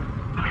brig.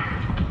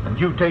 And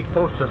you take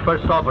post as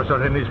first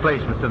officer in his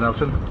place, Mr.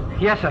 Nelson.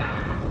 Yes, sir.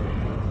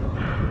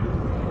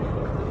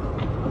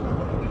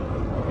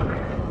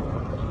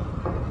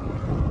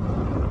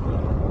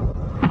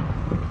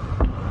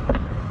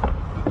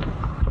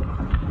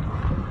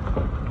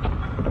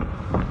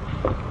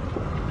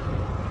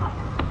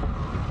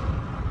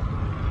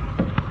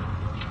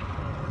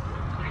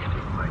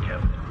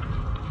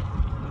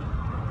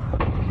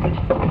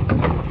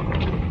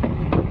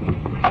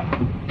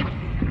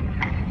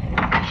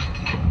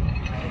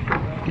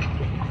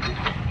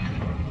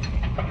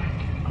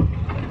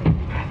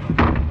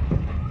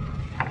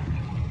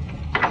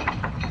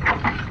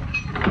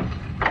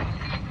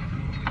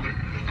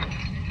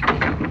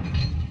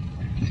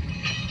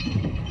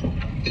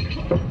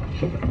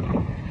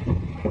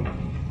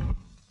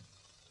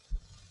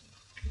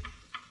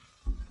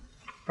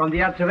 From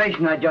the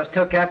observation I just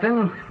took,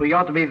 Captain, we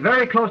ought to be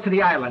very close to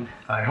the island.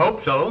 I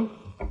hope so.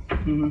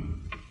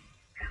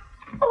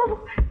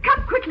 Oh,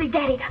 come quickly,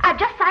 Daddy. I've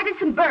just sighted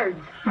some birds.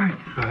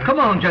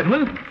 Come on,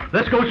 gentlemen.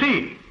 Let's go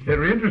see.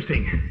 Very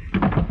interesting.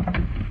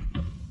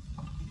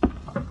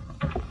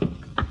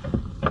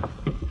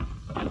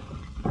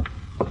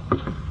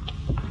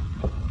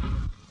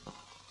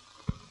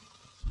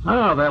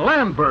 Oh, they're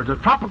land birds, a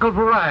tropical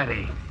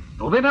variety.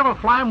 Though they never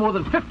fly more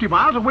than 50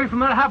 miles away from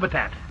their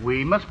habitat.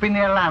 We must be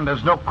near land,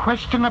 there's no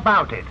question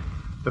about it.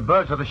 The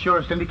birds are the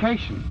surest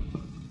indication.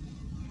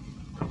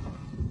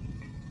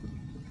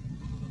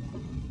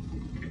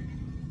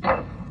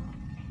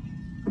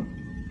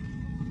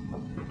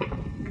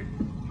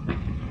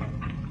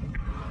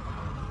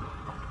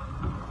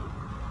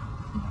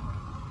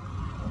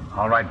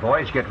 All right,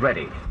 boys, get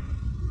ready.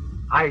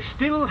 I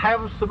still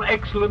have some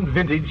excellent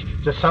vintage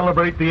to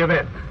celebrate the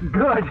event.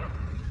 Good.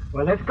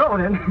 Well, let's go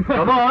then.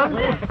 Come on.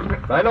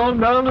 Right on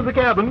down to the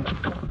cabin.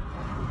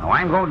 Now,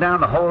 I'm going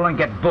down the hole and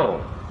get Bull.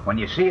 When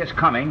you see us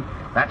coming,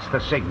 that's the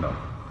signal.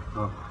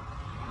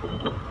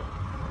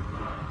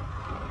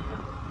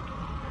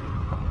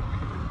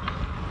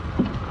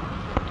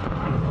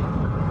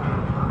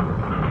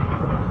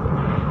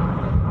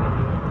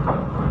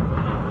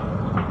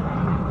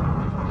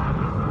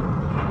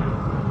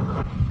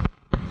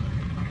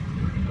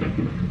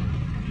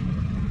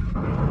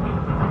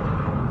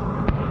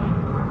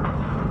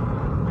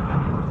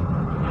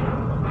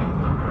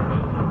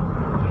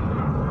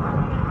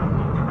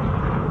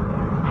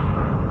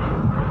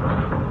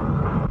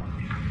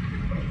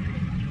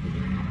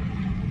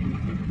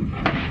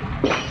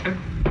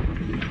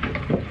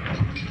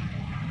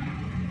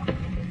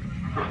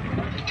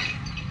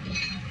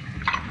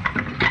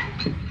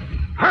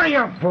 Hurry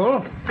up,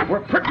 Bull. We're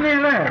pretty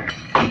near there.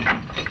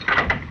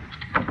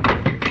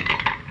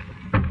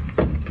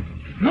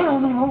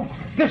 No.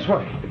 This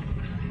way.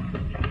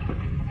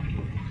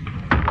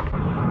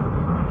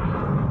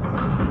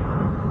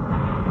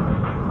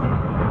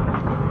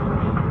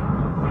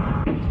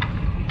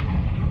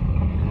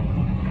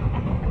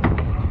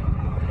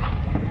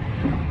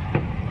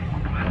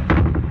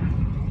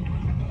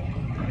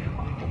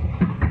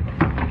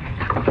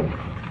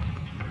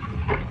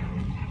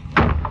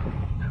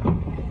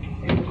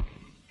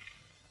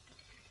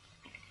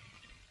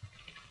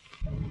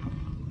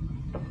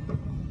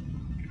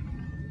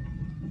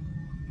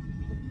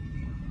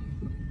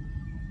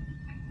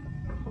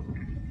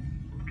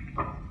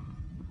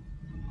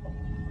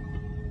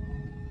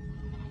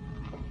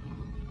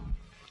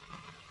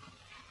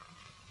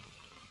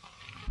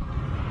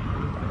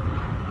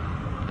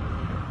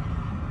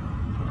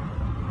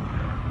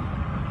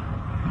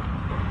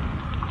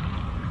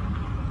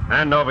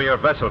 Hand over your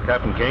vessel,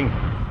 Captain King.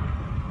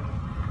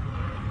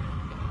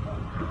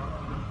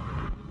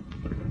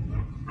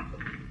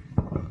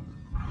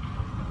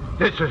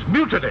 This is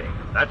mutiny.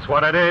 That's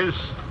what it is.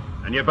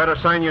 And you better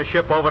sign your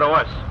ship over to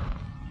us.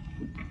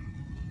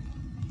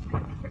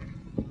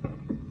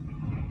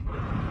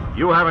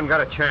 You haven't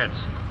got a chance.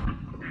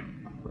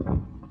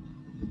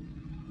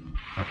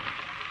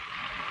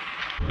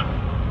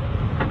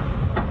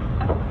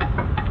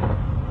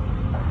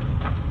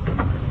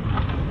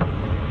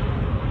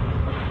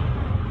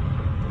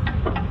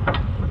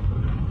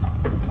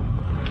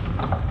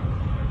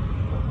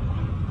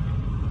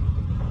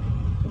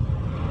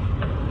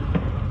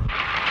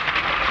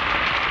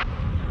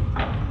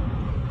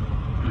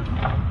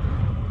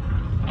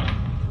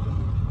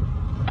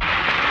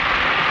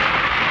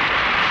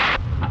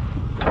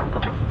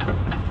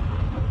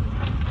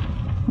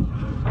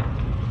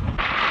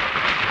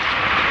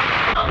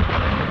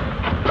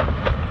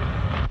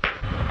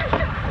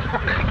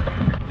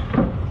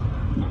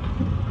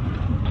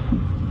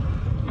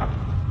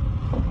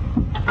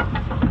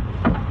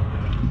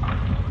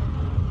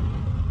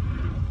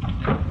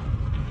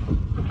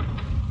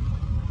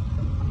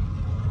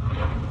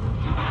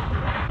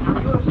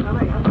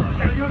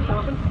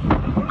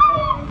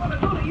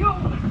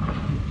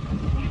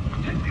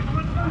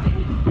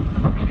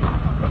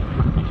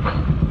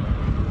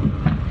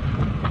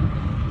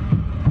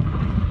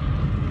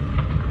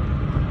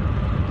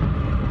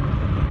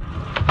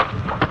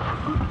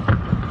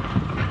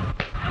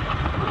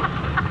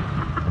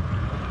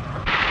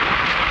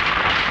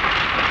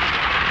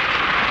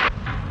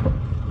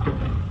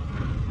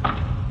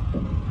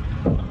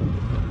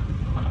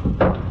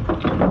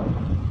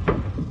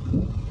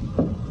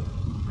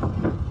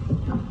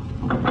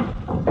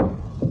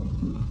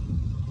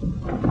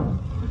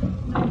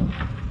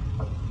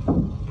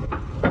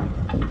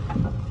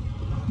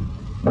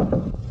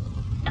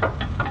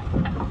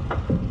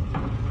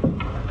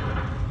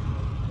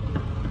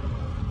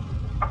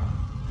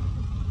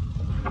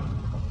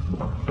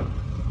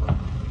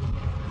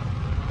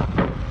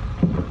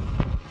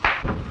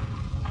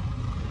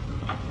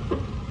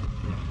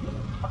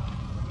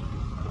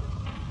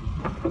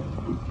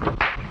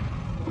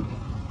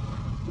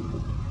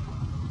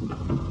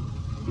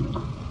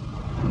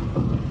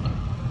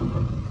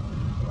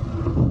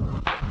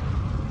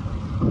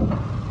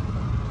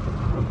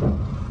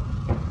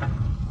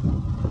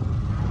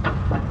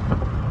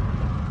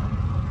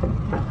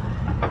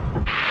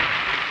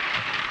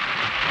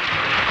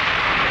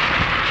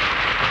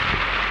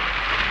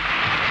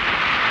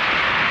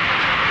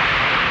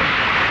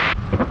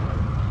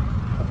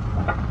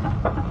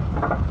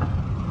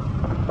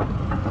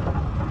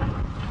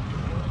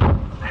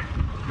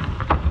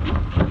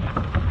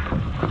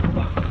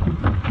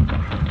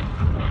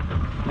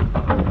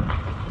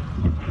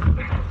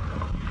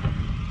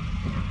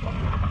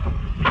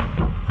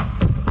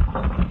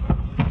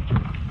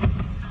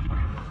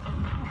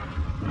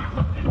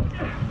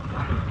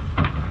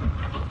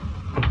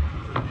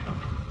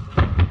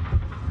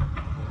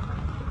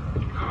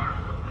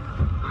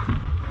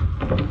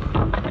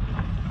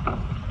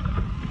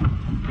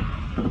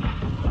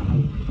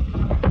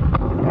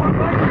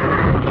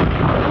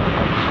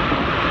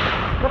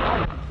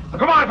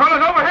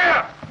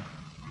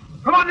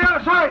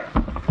 That's right.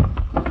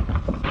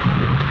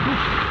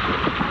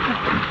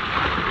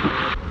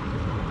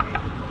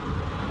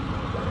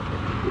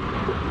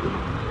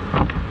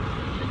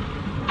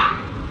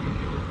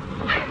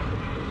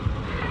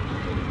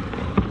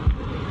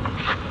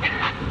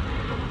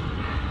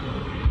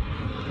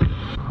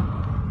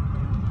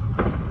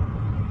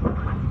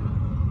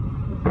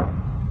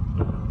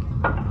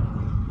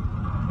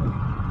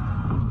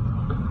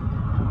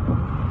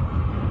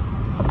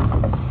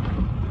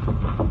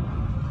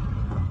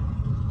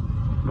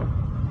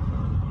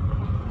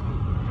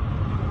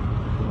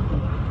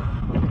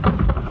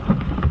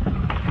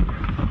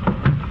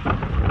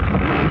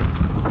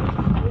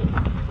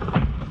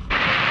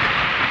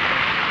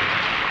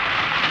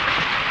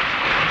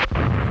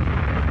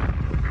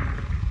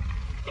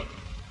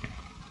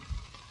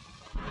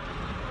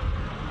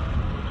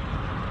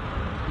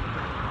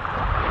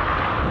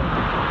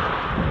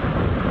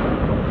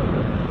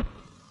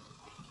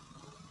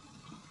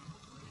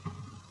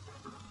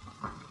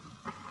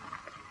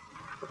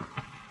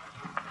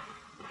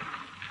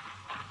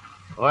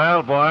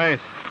 Well, boys,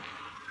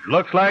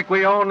 looks like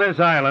we own this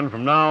island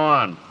from now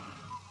on.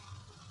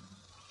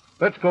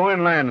 Let's go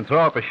inland and throw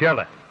up a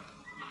shelter.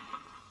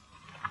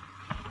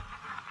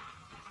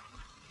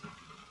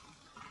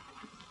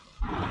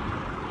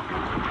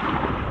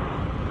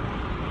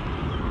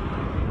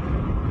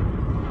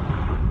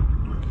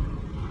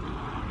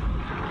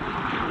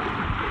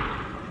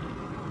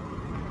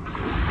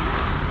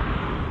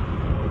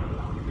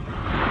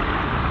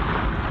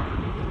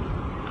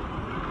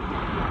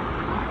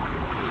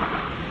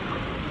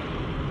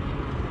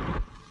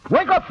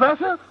 Wake up,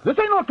 Professor. This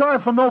ain't no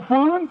time for no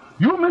fooling.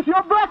 You miss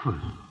your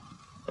breakfast.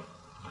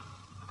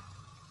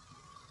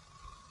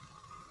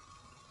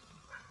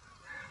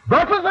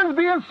 Breakfast is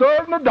being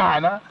served in the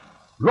diner.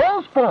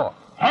 Roast pork,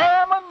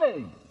 ham and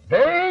eggs,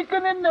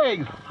 bacon and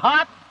eggs,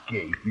 hot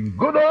cakes, and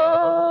good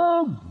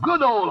old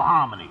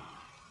harmony.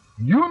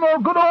 You know,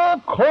 good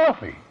old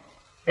coffee.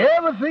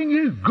 Everything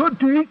is good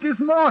to eat this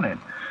morning.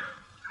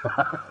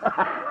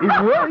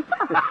 It works.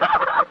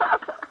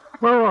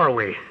 Where are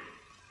we?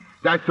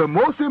 That's the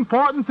most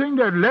important thing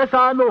that less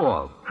I know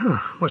of.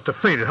 Must have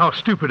fainted. How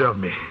stupid of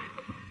me.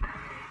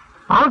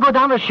 I'll go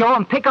down the shore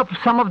and pick up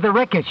some of the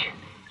wreckage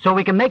so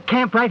we can make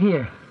camp right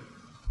here.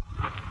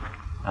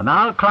 And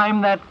I'll climb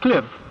that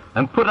cliff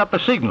and put up a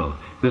signal.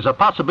 There's a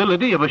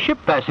possibility of a ship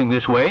passing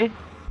this way.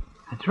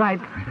 That's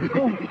right.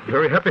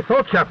 Very happy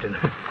thought, Captain.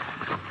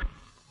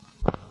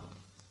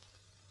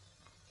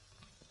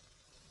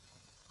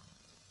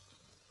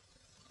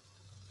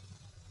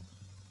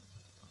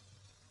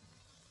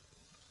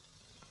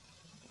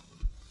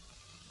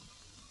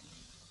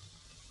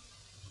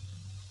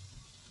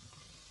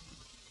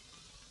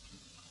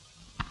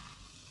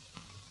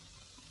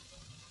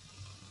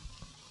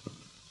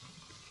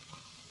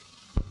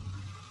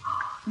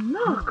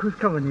 Look. Who's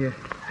coming here?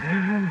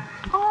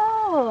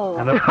 Oh.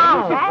 And a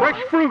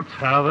fresh fruits.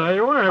 Now, there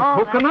you are.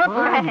 Oh, Coconuts.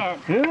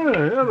 that's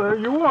Yeah, there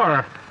you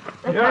are.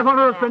 Let's have one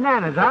of those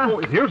bananas, huh? Oh,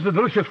 here's the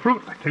delicious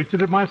fruit. I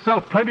tasted it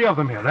myself. Plenty of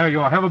them here. There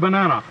you are. Have a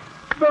banana.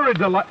 Very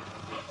delightful.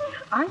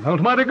 That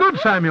was mighty good,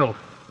 Samuel.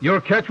 Your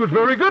catch was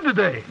very good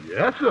today.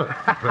 Yes, sir.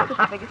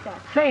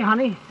 Say,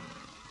 honey,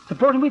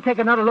 supposing we take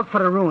another look for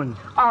the ruins.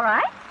 All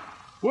right.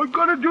 What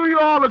gonna do you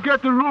all to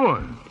get the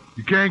ruins?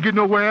 You can't get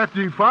nowhere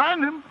after you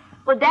find them.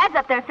 Well, Dad's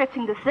up there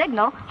fixing the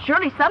signal.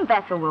 Surely some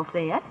vessel will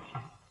see it.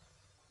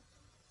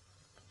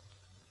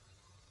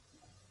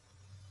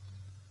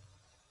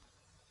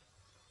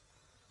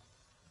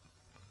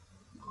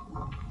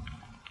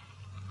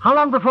 How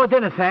long before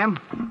dinner, Sam?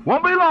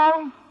 Won't be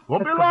long.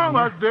 Won't be long,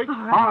 Uncle Dick. All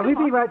right,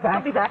 we'll be right back.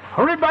 I'll be back.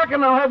 Hurry back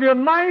and I'll have you a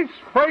nice,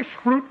 fresh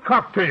fruit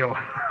cocktail.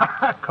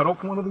 Cut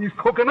open one of these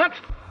coconuts.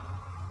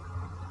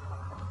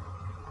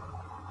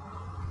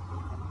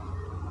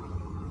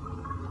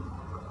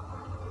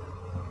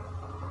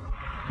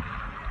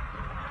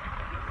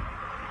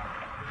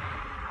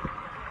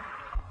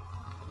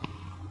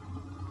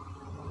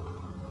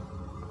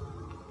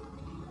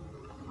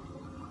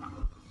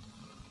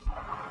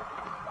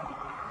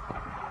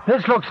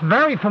 This looks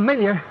very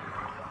familiar.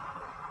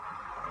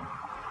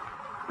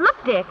 Look,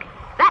 Dick.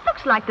 That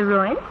looks like the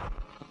ruins.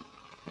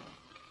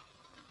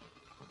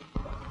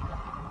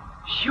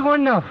 Sure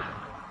enough.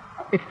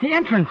 It's the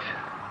entrance.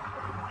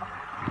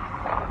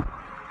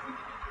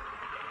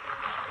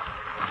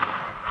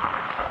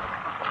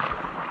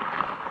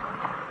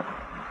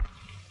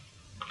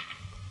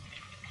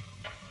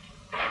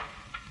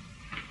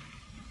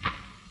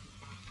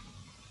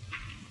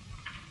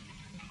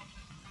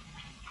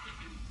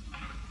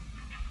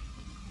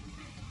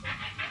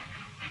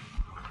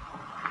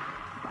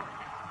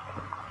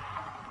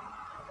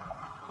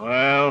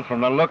 Well,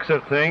 from the looks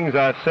of things,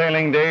 our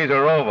sailing days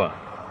are over.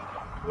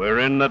 We're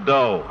in the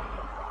dough.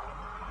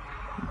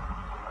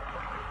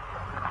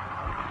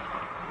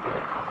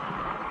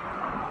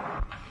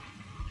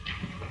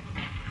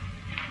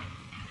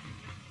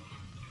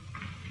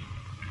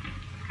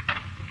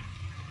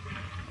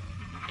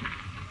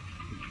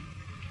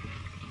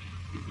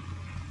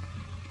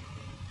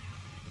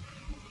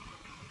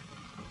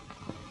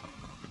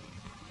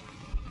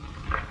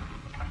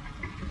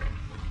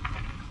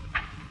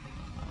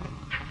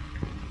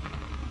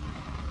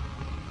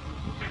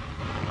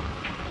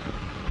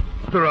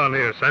 ghost around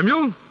here,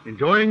 Samuel.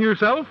 Enjoying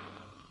yourself?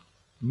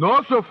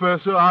 No, sir,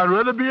 Professor. I'd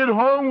rather be at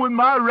home with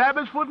my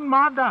rabbit's foot and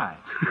my dime.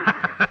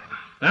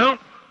 Well,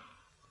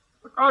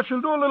 I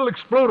shall do a little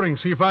exploring,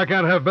 see if I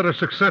can't have better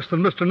success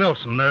than Mr.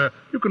 Nelson.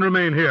 You can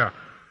remain here.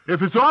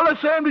 If it's all the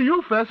same to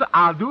you, Professor,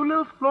 I'll do a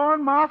little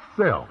exploring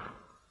myself.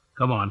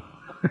 Come on.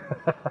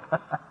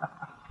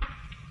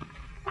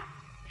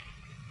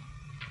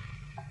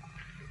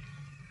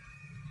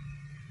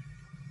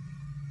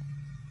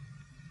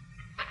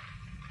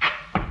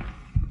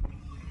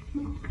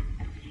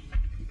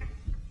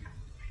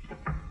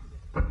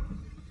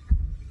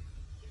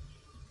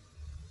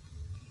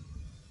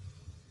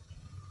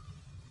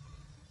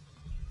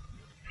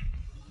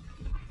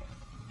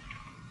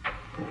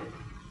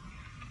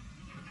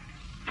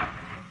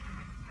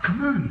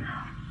 Come on.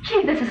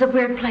 Gee, this is a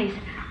weird place.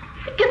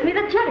 It gives me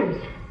the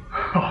jitters.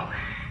 Oh,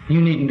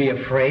 you needn't be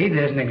afraid.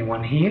 There isn't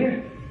anyone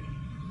here.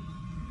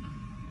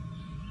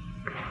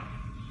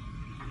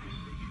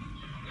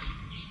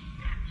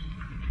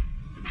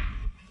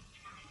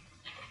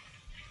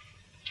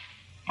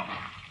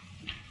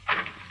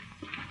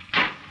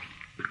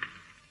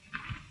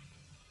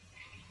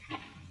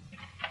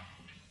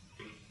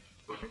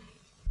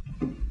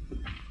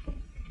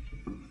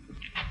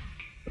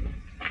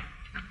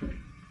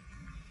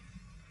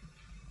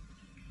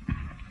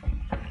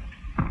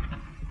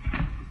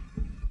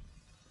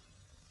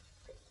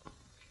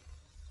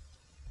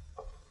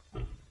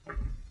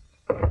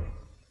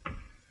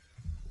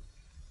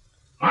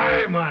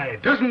 My,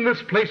 doesn't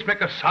this place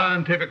make a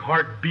scientific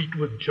heart beat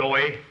with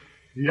joy?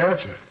 Yes,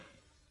 sir.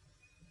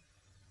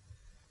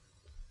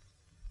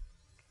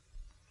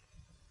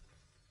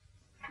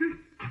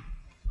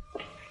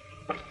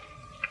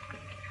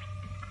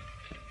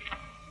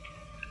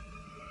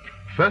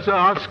 Professor,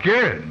 I'm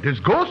scared. There's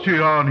ghosts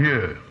here on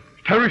here.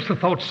 Perish the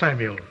thought,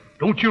 Samuel.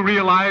 Don't you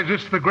realize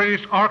it's the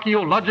greatest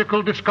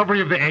archaeological discovery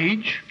of the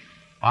age?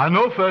 I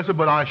know, Professor,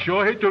 but I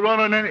sure hate to run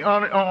on any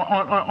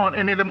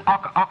of them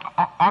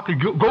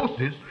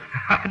ghosts.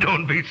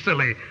 Don't be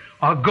silly.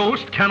 A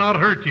ghost cannot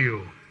hurt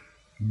you.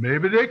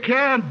 Maybe they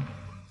can,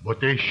 but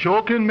they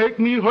sure can make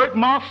me hurt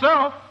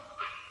myself.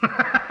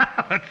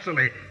 That's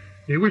silly.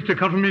 You wish to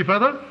comfort me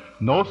further?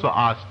 No, sir.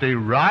 I'll stay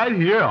right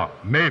here.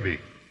 Maybe.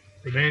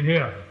 Remain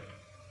here.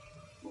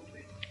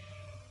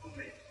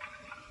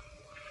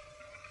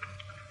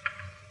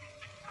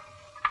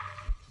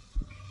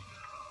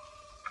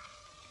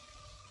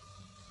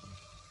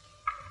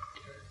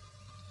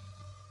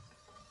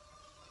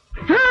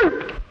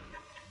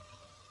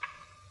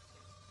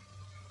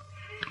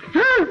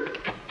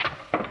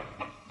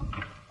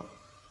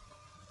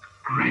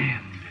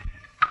 Grand.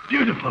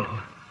 Beautiful.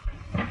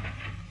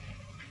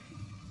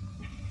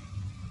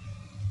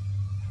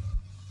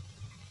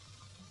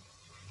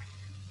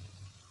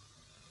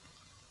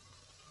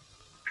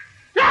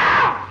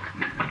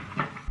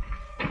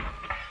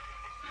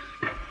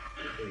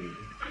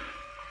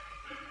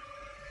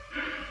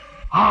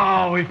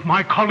 Oh, if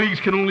my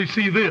colleagues can only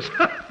see this.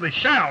 They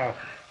shall.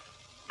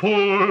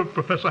 Poor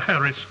Professor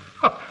Harris.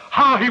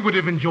 How he would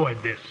have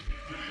enjoyed this.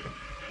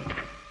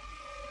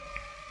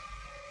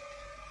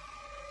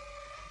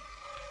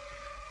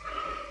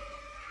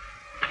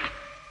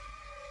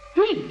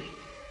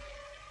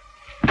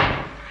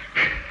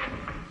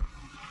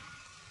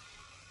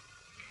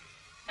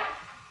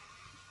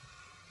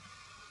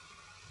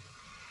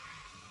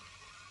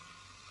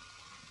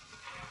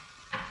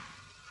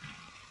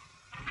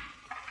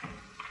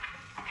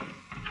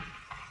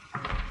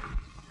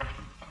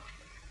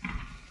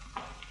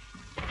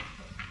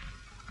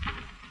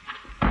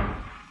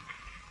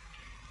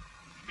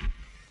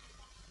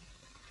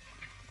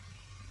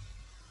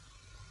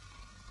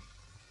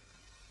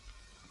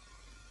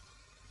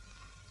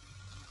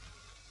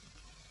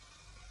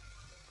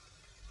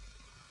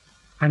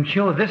 I'm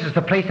sure this is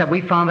the place that we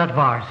found that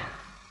vase.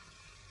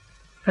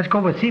 Let's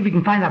go and see if we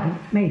can find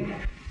that mate.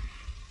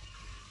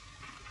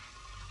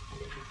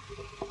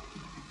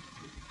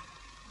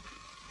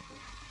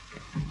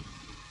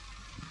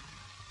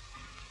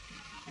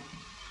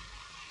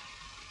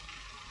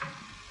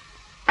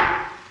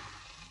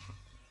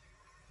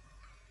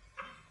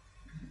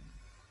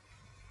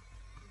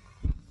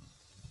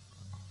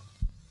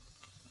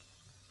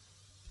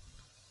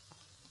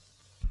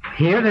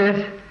 Here it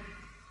is.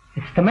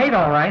 It's the mate,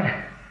 all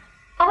right.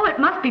 Oh, it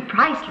must be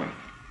priceless.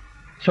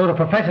 So the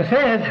professor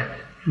says.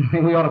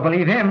 We ought to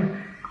believe him.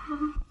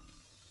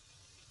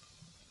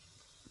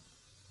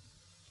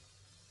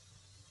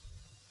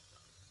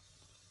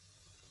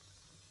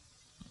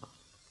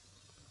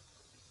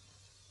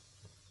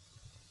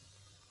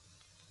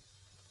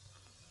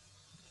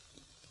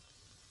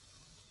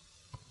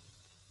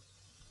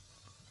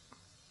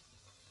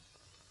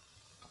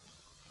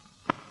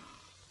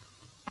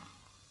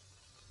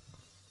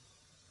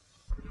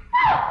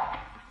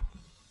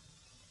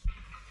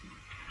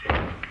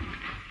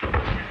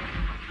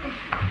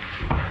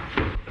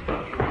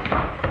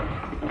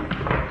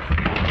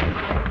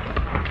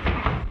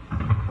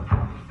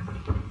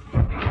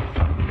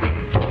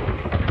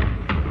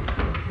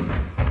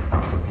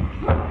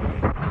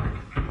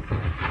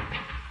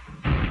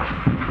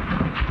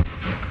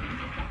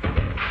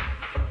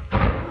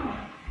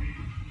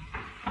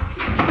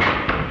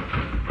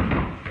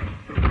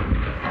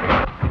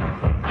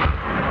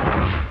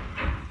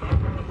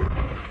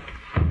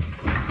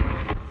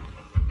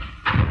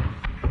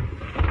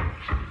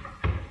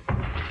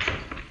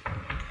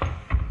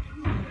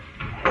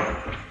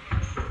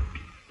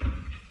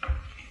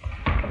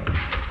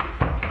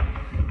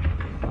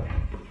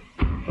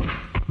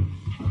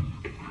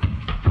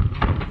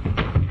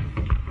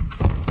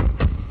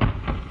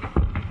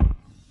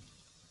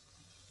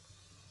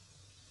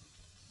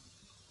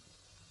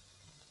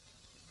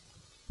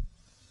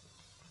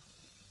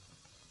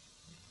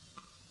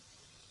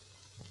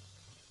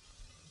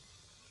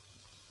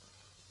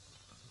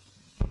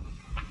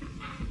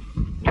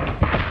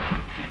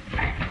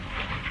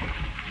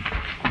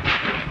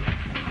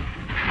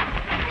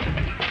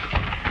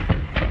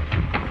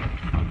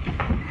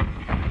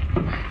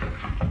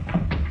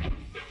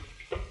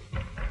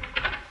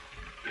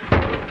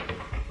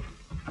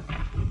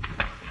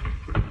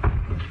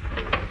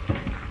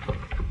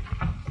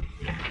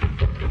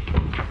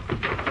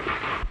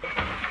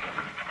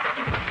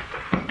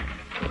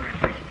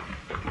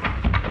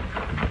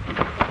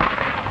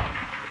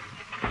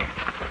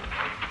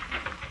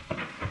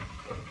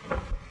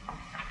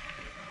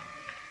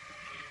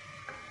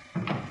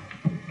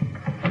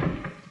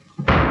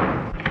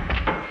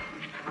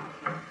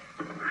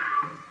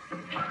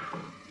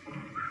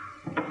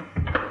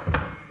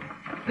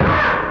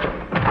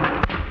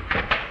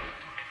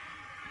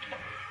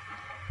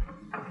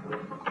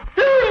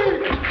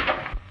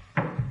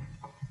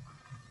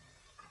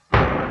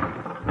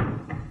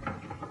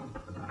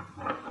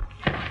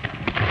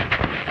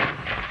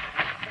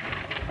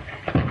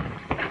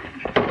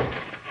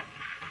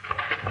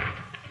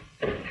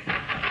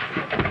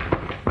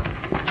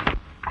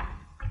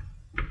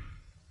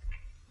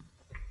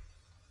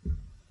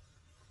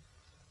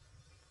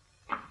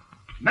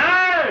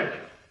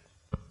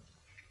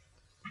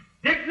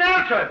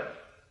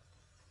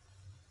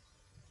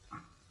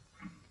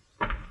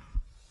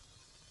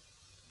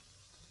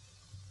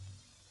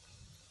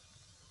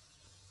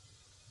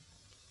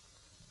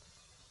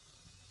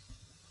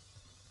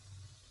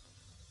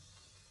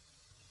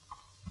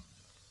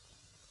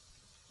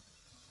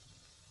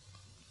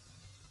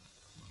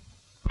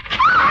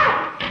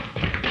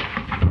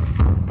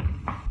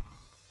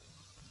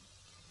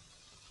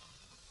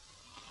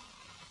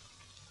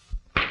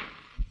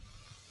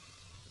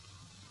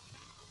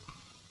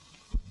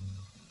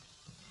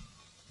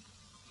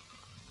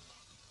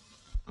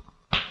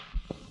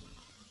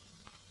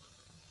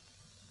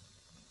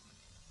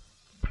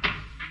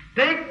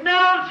 Dick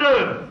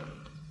Nelson!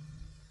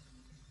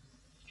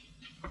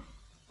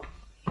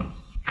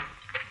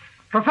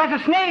 Professor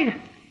Sneed!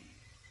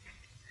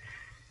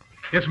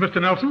 Yes,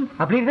 Mr. Nelson?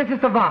 I believe this is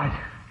the vase.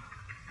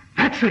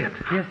 That's it.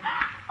 Yes.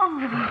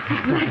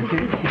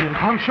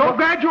 I'm so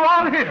glad you're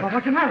all here.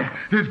 What's the matter?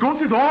 There's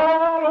ghosts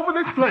all over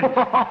this place.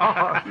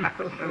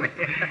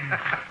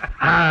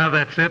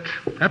 That's it.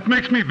 That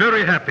makes me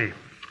very happy.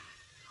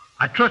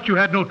 I trust you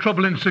had no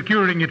trouble in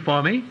securing it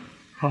for me.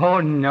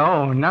 Oh,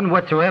 no, none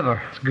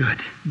whatsoever. It's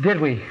good.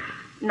 Did we?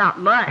 Not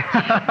much.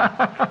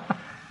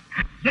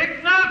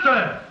 Dick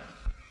Nelson!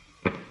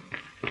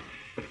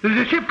 There's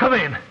a ship come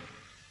in.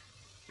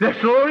 They're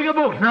lowering a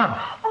boat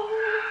now.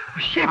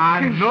 Ship.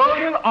 I know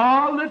it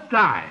all the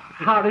time.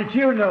 How did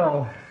you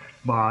know?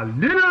 My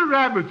little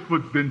rabbit's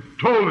foot's been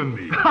tolling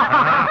me.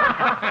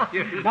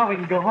 Now we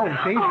can go home,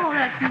 see? Oh,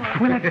 that's nice.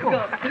 Well, let's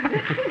go.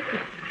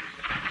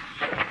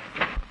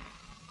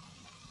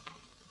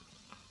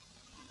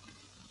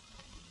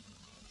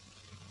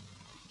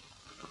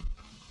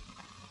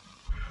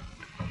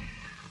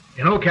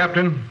 You know,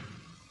 Captain,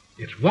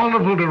 it's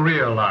wonderful to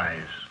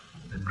realize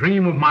the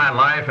dream of my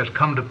life has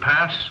come to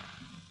pass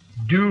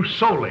due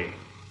solely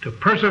to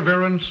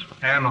perseverance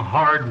and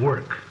hard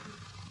work.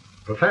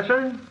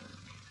 Professor,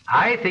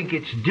 I think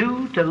it's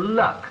due to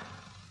luck.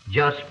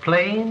 Just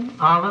plain,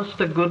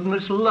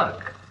 honest-to-goodness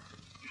luck.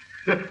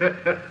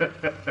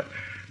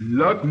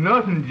 Luck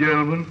nothing,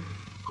 gentlemen,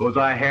 'cause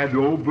I had the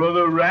old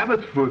brother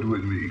rabbit's foot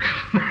with me.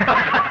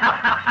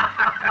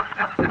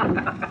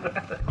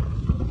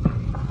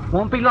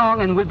 Won't be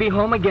long and we'll be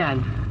home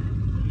again.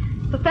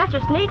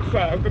 Professor Sneed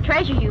says the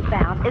treasure you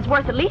found is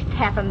worth at least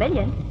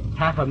 $500,000.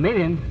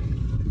 $500,000?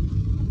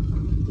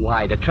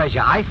 Why, the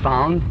treasure I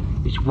found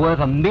is worth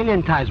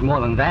 1,000,000 times more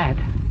than that.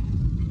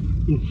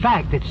 In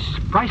fact, it's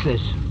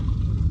priceless.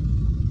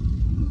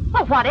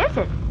 Well, what is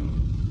it?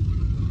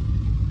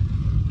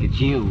 It's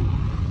you.